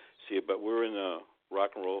it. But we're in the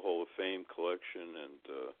Rock and Roll Hall of Fame collection,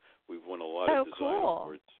 and we've won a lot of design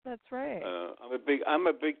awards. That's right. I'm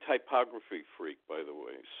a big typography freak, by the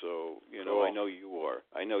way. So cool. I know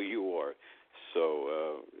you are.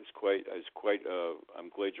 So it's quite. I'm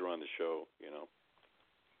glad you're on the show.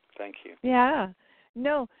 Thank you. Yeah.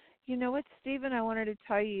 No. You know what, Stephen? I wanted to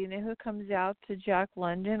tell you. You know who comes out to Jack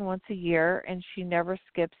London once a year, and she never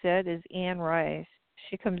skips it? Is Anne Rice.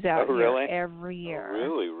 She comes out here every year.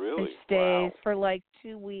 Oh, really? And stays for like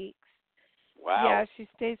 2 weeks. Wow. Yeah, she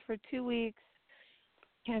stays for 2 weeks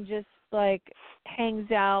and just like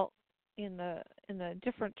hangs out in the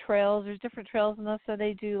different trails. There's different trails, and also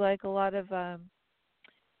they do like a lot of there's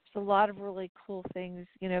a lot of really cool things.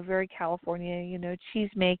 Very California.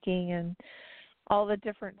 Cheese making and all the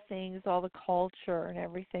different things, all the culture and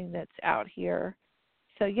everything that's out here.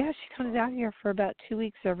 So yeah, she comes out here for about 2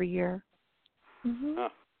 weeks every year. Huh.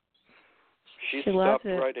 She stopped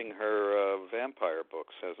writing her vampire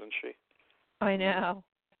books, hasn't she? I know.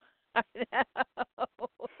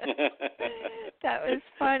 That was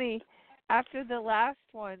funny. After the last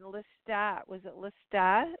one, Lestat, was it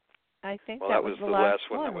Lestat? I think that was the last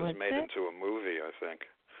one that was made into a movie, I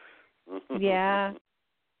think. Yeah,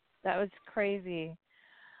 that was crazy.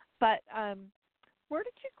 But where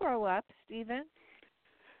did you grow up, Stephen?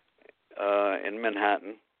 In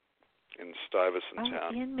Manhattan, in Stuyvesant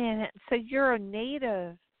Town. In Manhattan. So you're a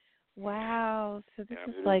native. Wow. So this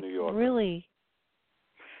is like really.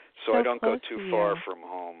 So I don't go too far from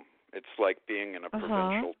home. It's like being in a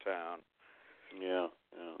provincial town. Yeah.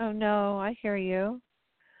 Oh no, I hear you.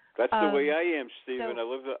 That's the way I am, Stephen.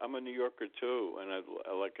 I'm a New Yorker too, and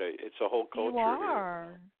it's a whole culture. You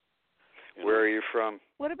are. Here. Where are you from?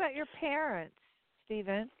 What about your parents,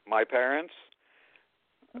 Stephen? My parents?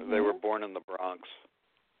 They were born in the Bronx.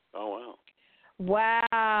 Oh wow.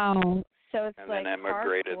 Wow. So it's and like then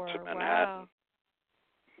emigrated hardcore. to Manhattan. Wow.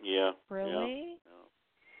 Yeah. Really? Yeah.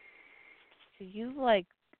 So you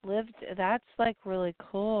lived. That's really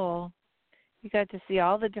cool. You got to see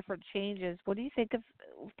all the different changes. What do you think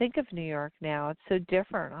of New York now? It's so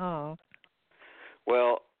different, huh?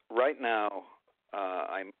 Well, right now,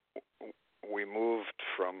 we moved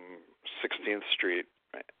from 16th Street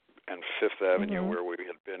and Fifth Avenue, where we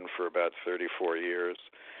had been for about 34 years,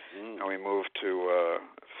 and we moved to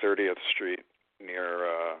 30th Street near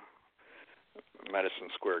Madison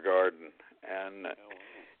Square Garden, and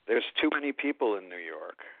there's too many people in New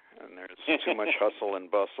York, and there's too much hustle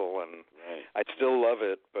and bustle, and I still love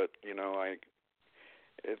it, but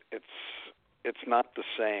it's not the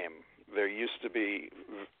same. There used to be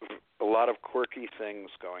a lot of quirky things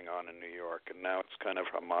going on in New York, and now it's kind of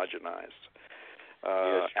homogenized.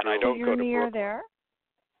 And I don't go to Brooklyn. There?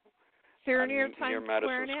 So you're near Times near Madison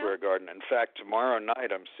Square now? Square Garden. In fact, tomorrow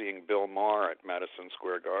night I'm seeing Bill Maher at Madison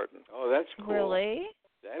Square Garden. Oh, that's cool. Really?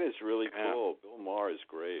 That is really cool. Bill Maher is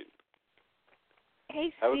great.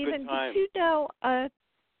 Hey, Have Stephen, a good time.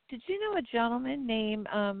 did you know a gentleman named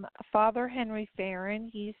Father Henry Farron?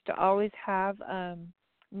 He used to always have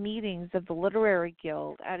meetings of the Literary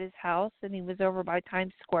Guild at his house, and he was over by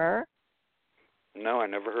Times Square. No, I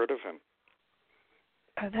never heard of him.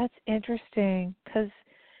 Oh, that's interesting, because,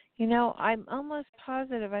 you know, I'm almost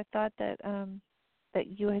positive I thought that that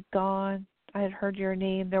you had gone. I had heard your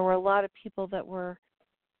name. There were a lot of people that were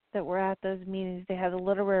at those meetings. They had the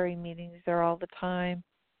literary meetings there all the time.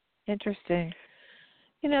 Interesting.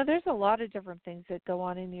 You know, there's a lot of different things that go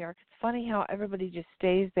on in New York. It's funny how everybody just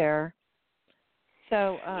stays there.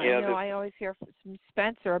 So, you know, I always hear from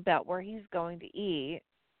Spencer about where he's going to eat.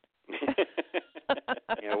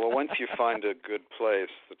 Yeah, well, once you find a good place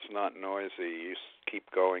that's not noisy, you keep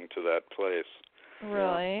going to that place.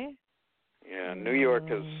 Really? Yeah, New York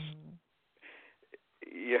is,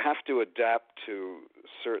 you have to adapt to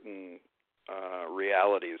certain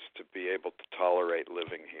realities to be able to tolerate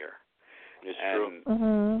living here. It's and,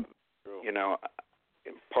 true. You know,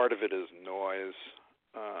 part of it is noise.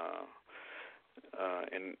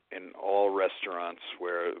 In all restaurants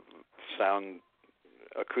where sound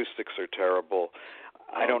acoustics are terrible.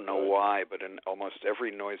 I don't know why, but in almost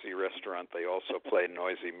every noisy restaurant, they also play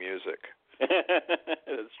noisy music.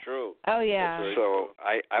 That's true. Oh, yeah. So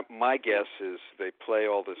my guess is they play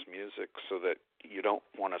all this music so that you don't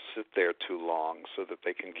want to sit there too long, so that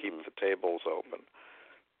they can keep the tables open.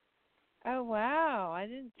 Oh, wow. I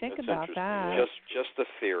didn't think about that. Just a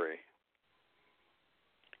theory.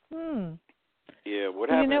 Yeah, what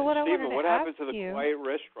happened, you know what Stephen? What happened to the you? quiet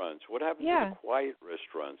restaurants? What happened to the quiet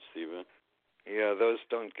restaurants, Stephen? Yeah, those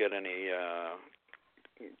don't get any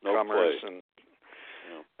no comers, play. And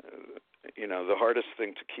you know, the hardest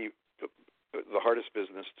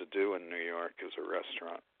business to do in New York is a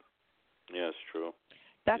restaurant. Yeah, it's true.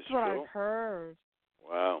 That's what I've heard.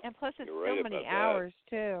 Wow. And plus, it's right so many about hours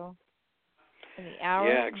too. And the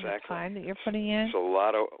hours, and the time that you're putting in. It's a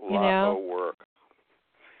lot of work.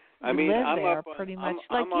 I mean, I'm there pretty much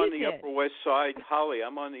like I'm on you the did. Upper West Side, Holly.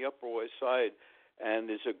 I'm on the Upper West Side, and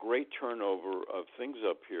there's a great turnover of things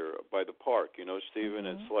up here by the park. You know, Stephen,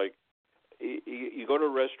 it's like you go to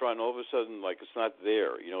a restaurant, and all of a sudden, like, it's not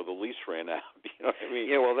there. You know, the lease ran out. You know what I mean?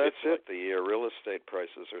 Yeah, well, that's it. The real estate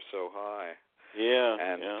prices are so high. Yeah.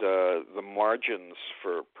 And the margins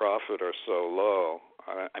for profit are so low.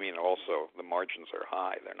 I mean, also, the margins are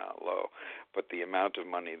high. They're not low. But the amount of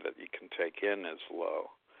money that you can take in is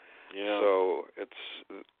low. Yeah. So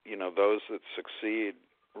it's, you know, those that succeed,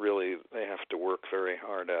 really, they have to work very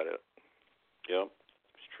hard at it. Yeah,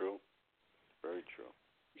 it's true. Very true.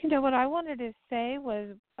 You know, what I wanted to say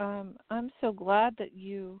was I'm so glad that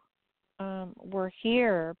you were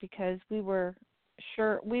here, because we were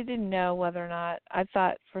sure, we didn't know whether or not, I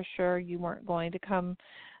thought for sure you weren't going to come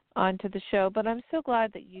onto the show, but I'm so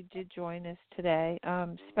glad that you did join us today.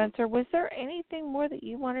 Spencer, was there anything more that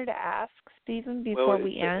you wanted to ask Stephen before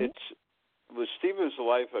we end? With Stephen's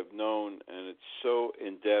life I've known, and it's so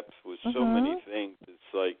in-depth with so many things.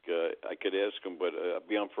 It's like I could ask him, but I'll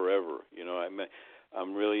be on forever. You know,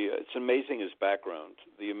 I'm really, it's amazing his background.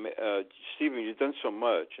 Stephen, you've done so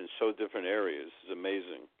much in so different areas. It's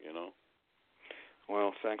amazing, you know.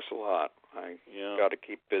 Well, thanks a lot. I got to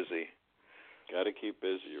keep busy. Got to keep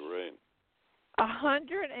busy, you're right.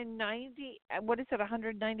 190, what is it,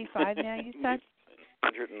 195 now, you said?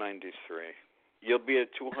 193. You'll be at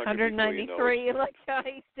 200. 193. You like how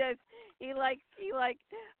he says, he like.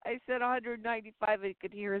 I said 195. I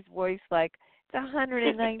could hear his voice like, it's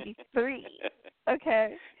 193.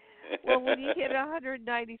 Okay. Well, when you hit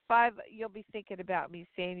 195, you'll be thinking about me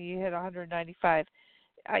saying you hit 195.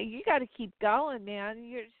 You got to keep going, man.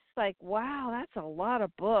 You're just like, wow, that's a lot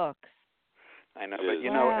of books. I know, but you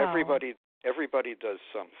know, everybody does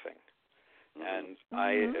something, and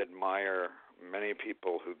I admire many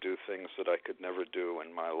people who do things that I could never do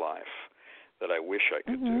in my life, that I wish I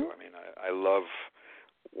could do. I mean, I love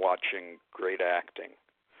watching great acting,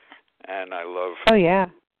 and I love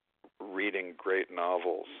reading great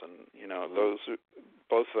novels, and you know,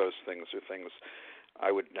 both those things are things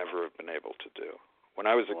I would never have been able to do. When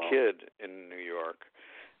I was a kid in New York,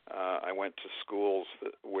 I went to schools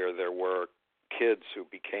where there were kids who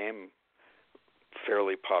became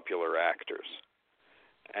fairly popular actors.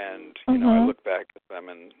 And, you know, I look back at them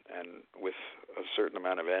and with a certain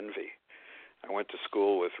amount of envy. I went to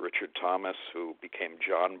school with Richard Thomas, who became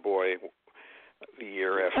John Boy the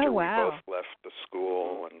year after we both left the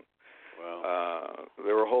school. And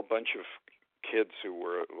there were a whole bunch of kids who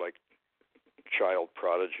were, like, child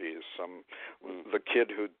prodigies. The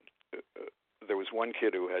kid who there was one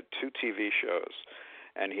kid who had 2 TV shows,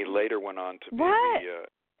 and he later went on to be the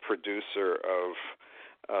producer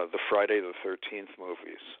of the Friday the 13th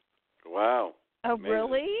movies. Wow. Oh, amazing.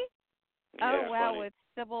 really? Yeah. Oh, wow. Funny. With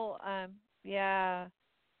Sybil, yeah.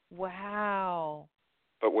 Wow.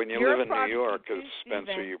 But when you You're live in New York, too, as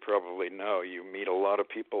Spencer, Stephen. you probably know, you meet a lot of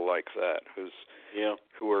people like that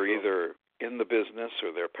who are either in the business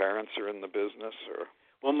or their parents are in the business. Or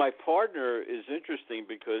Well, my partner is interesting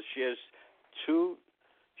because she has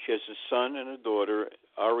a son and a daughter.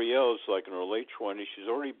 Ariel's like in her late 20s. She's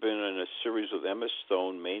already been in a series with Emma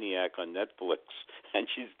Stone, Maniac, on Netflix, and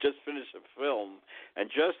she's just finished a film. And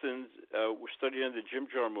Justin, we're studying under Jim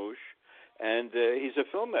Jarmusch, and he's a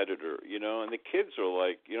film editor, and the kids are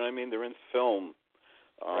like, they're in film.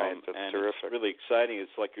 Right, that's and terrific. It's really exciting.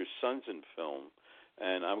 It's like your son's in film.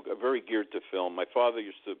 And I'm very geared to film. My father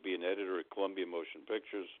used to be an editor at Columbia Motion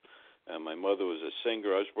Pictures, and my mother was a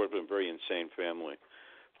singer. I was brought up in a very insane family.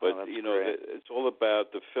 But, great. it's all about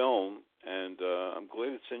the film, and I'm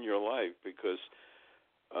glad it's in your life because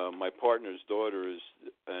my partner's daughter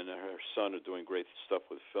and her son are doing great stuff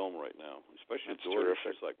with film right now, especially the daughter.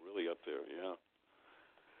 Terrific. She's like really up there, yeah.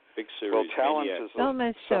 Big series. Well, talent Maniac.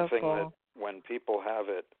 is something cool. that when people have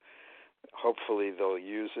it, hopefully they'll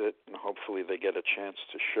use it, and hopefully they get a chance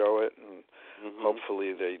to show it, and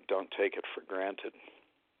hopefully they don't take it for granted.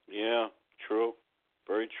 Yeah, true.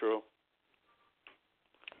 Very true.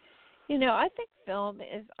 I think film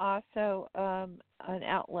is also an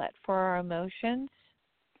outlet for our emotions,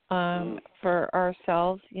 for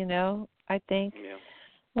ourselves, I think. Yeah.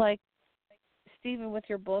 Like, Stephen, with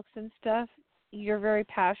your books and stuff, you're very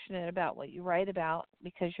passionate about what you write about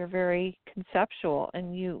because you're very conceptual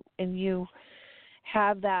and you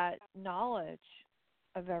have that knowledge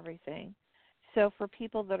of everything. So for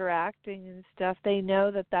people that are acting and stuff, they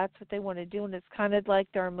know that that's what they want to do, and it's kind of like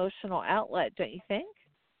their emotional outlet, don't you think?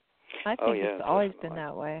 I think it's always been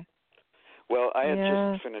that way. Well, I had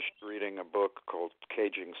just finished reading a book called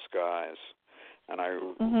Caging Skies, and I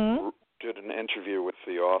did an interview with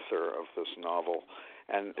the author of this novel,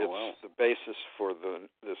 and it's the basis for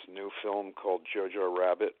this new film called Jojo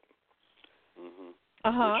Rabbit,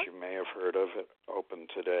 which you may have heard of. It opened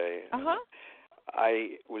today.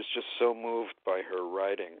 I was just so moved by her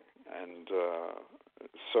writing and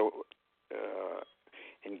so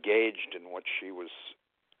engaged in what she was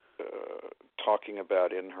talking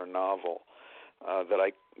about in her novel that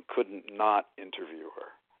I couldn't not interview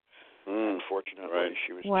her. Unfortunately,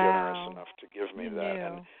 she was generous enough to give me that.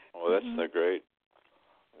 And, that's great.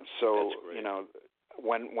 So,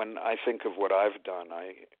 when I think of what I've done,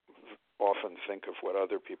 I often think of what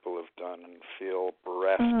other people have done and feel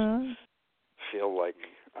bereft, feel like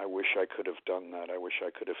I wish I could have done that. I wish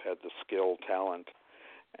I could have had the skill, talent,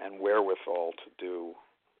 and wherewithal to do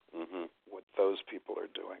what those people are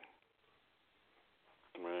doing.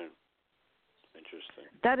 Right. Interesting.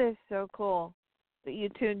 That is so cool that you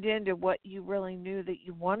tuned into what you really knew that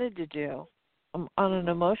you wanted to do on an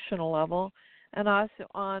emotional level and also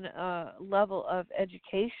on a level of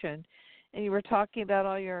education. And you were talking about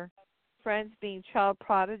all your friends being child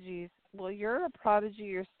prodigies. Well, you're a prodigy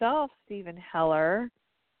yourself, Stephen Heller.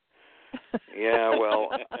 Yeah, well,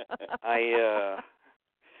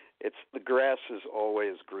 it's the grass is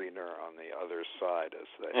always greener on the other side, as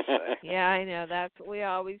they say. Yeah, I know. That's what we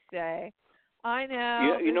always say. I know.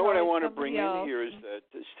 Yeah, you know what I want to bring in here is that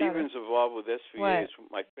Stephen's involved with SVA.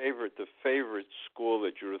 It's the favorite school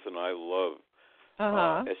that Judith and I love.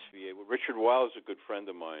 SVA. Well, Richard Weil is a good friend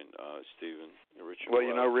of mine, Stephen.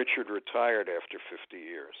 Well, Richard retired after 50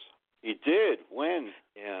 years. He did? When?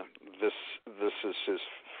 Yeah, this is his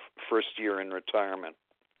first year in retirement.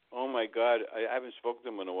 Oh, my God. I haven't spoken to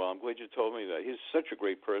him in a while. I'm glad you told me that. He's such a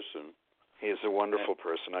great person. He is a wonderful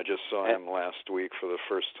person. I just saw him last week for the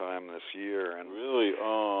first time this year. And really?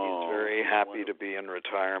 Oh. He's very happy to be in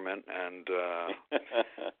retirement. And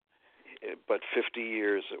but 50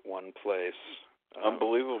 years at one place.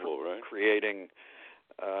 Unbelievable, right? Creating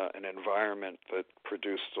an environment that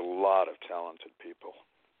produced a lot of talented people.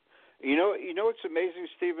 You know what's amazing,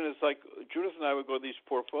 Stephen, is like Judith and I would go to these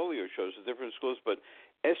portfolio shows at different schools, but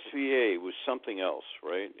SVA was something else,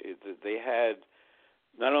 right? They had,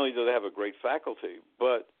 not only do they have a great faculty,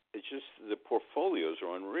 but it's just the portfolios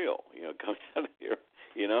are unreal, coming out of here,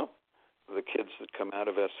 The kids that come out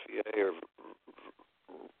of SVA are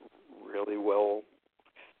really well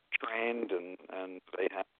trained and they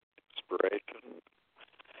have inspiration.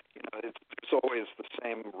 It's always the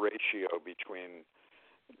same ratio between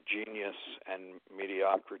genius and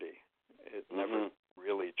mediocrity. It never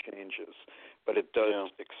really changes, but it does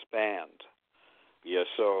expand. Yes.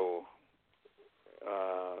 So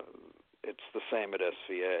it's the same at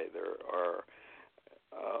SVA. There are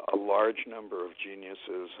a large number of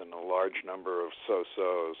geniuses and a large number of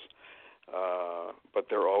so-sos, but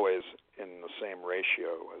they're always in the same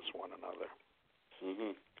ratio as one another.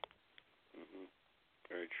 Mhm. Mhm.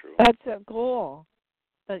 Very true. That's so cool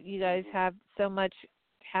that you guys have so much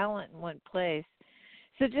talent in one place.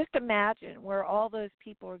 So just imagine where all those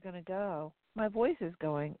people are going to go. My voice is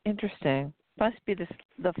going. Interesting. Must be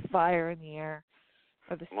the fire in the air,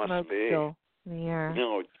 or the smoke still in the air.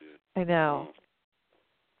 No, dude. I know.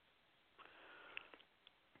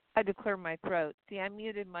 I had to clear my throat. See, I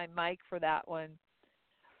muted my mic for that one.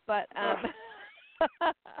 But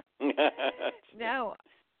no,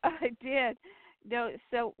 I did. No,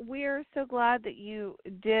 so we're so glad that you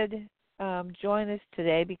did join us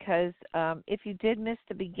today, because if you did miss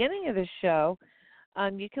the beginning of the show,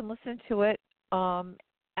 you can listen to it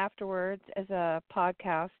afterwards as a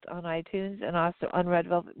podcast on iTunes and also on Red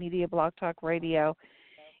Velvet Media Blog Talk Radio.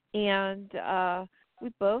 And we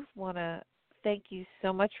both want to thank you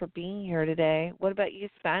so much for being here today. What about you,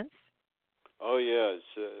 Spence? Oh, yeah,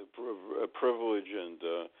 it's a privilege, and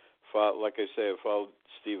like I say, I've followed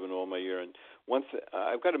Stephen all my year. And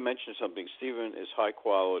I've got to mention something. Stephen is high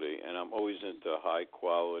quality, and I'm always into high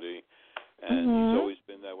quality, and he's always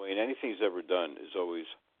been that way. And anything he's ever done is always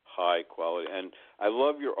high quality. And I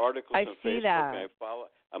love your articles on Facebook. I see that.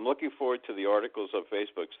 I'm looking forward to the articles on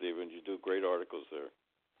Facebook, Stephen. You do great articles there.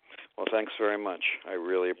 Well, thanks very much. I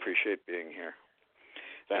really appreciate being here.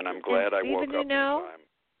 And I'm glad I woke up in time.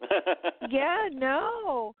 Yeah,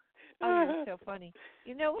 no. Oh, you're so funny.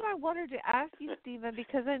 You know what I wanted to ask you, Stephen,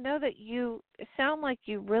 because I know that you sound like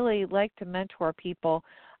you really like to mentor people.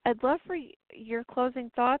 I'd love for your closing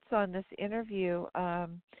thoughts on this interview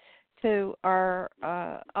to our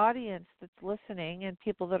audience that's listening and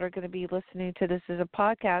people that are going to be listening to this as a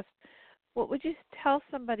podcast. What would you tell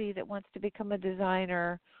somebody that wants to become a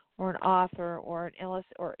designer or an author or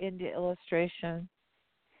into illustration?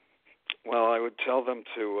 Well, I would tell them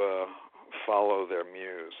to follow their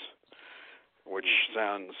muse, which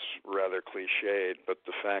sounds rather cliched, but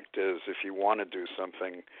the fact is, if you want to do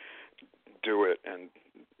something, do it, and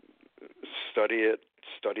study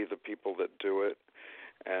the people that do it,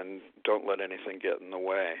 and don't let anything get in the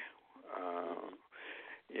way.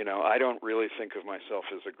 I don't really think of myself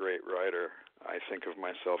as a great writer. I think of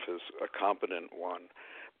myself as a competent one,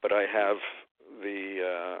 but I have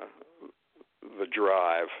the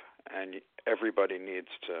drive, and everybody needs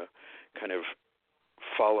to kind of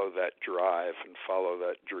follow that drive and follow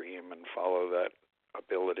that dream and follow that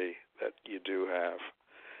ability that you do have,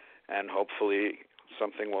 and hopefully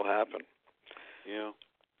something will happen. Yeah,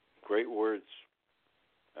 great words.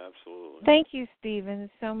 Absolutely. Thank you, Stephen,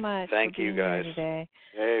 so much. Thank you, guys. Today.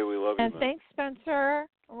 Hey, we love you. And thanks, Spencer.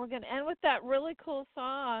 And we're going to end with that really cool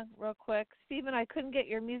song real quick. Stephen, I couldn't get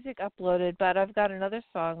your music uploaded, but I've got another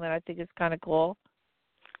song that I think is kind of cool.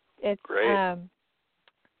 It's great.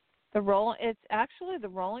 It's actually the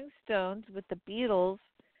Rolling Stones with the Beatles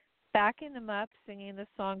backing them up singing the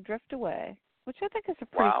song Drift Away, which I think is a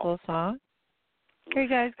pretty cool song. Here you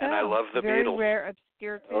guys go. And I love the Very Beatles. Very rare,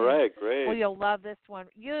 obscure tune. All right, great. Well, you'll love this one.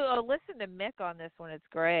 Listen to Mick on this one. It's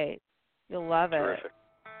great. You'll love it. Terrific.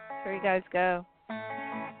 Here you guys go.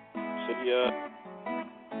 See ya.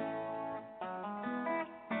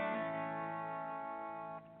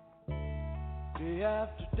 Day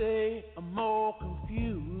after day, I'm more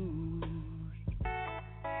confused.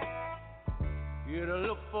 Here to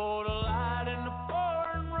look for the light in the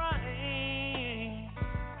pouring rain.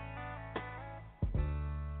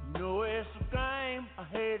 It's a game I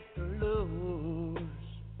hate to lose.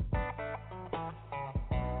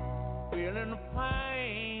 Feeling the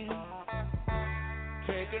pain,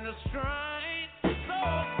 taking the strain. So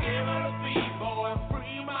give it a beat, boy,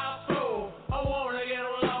 free my soul. I wanna get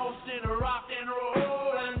lost in the rock and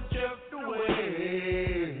roll and drift away.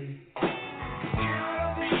 Give it a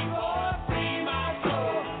beat, boy, free my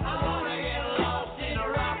soul. I wanna get lost in the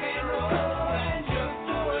rock and roll and drift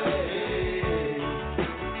away.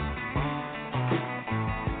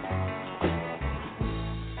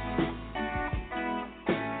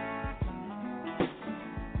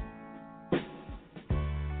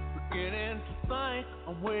 Beginning to think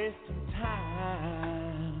I'm wasting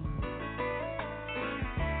time.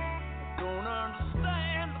 I don't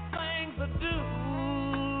understand the things I do.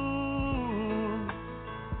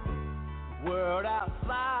 The world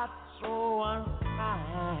outside so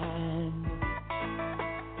unkind.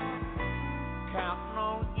 Counting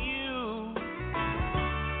on you,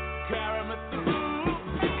 carry me through.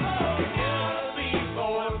 Oh, yeah, beat,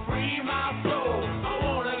 boy, free my soul. I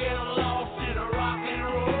wanna get lost in a rock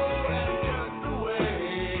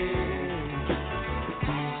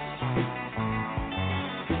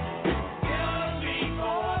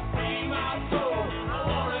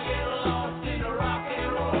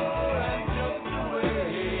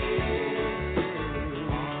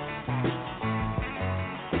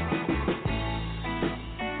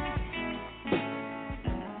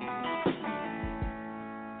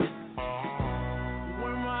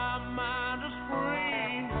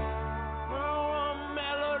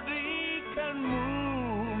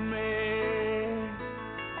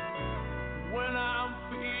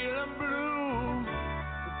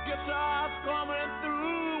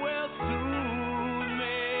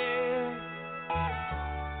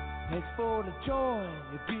Thanks for the joy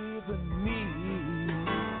you've given me.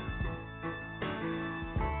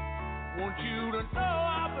 Want you to know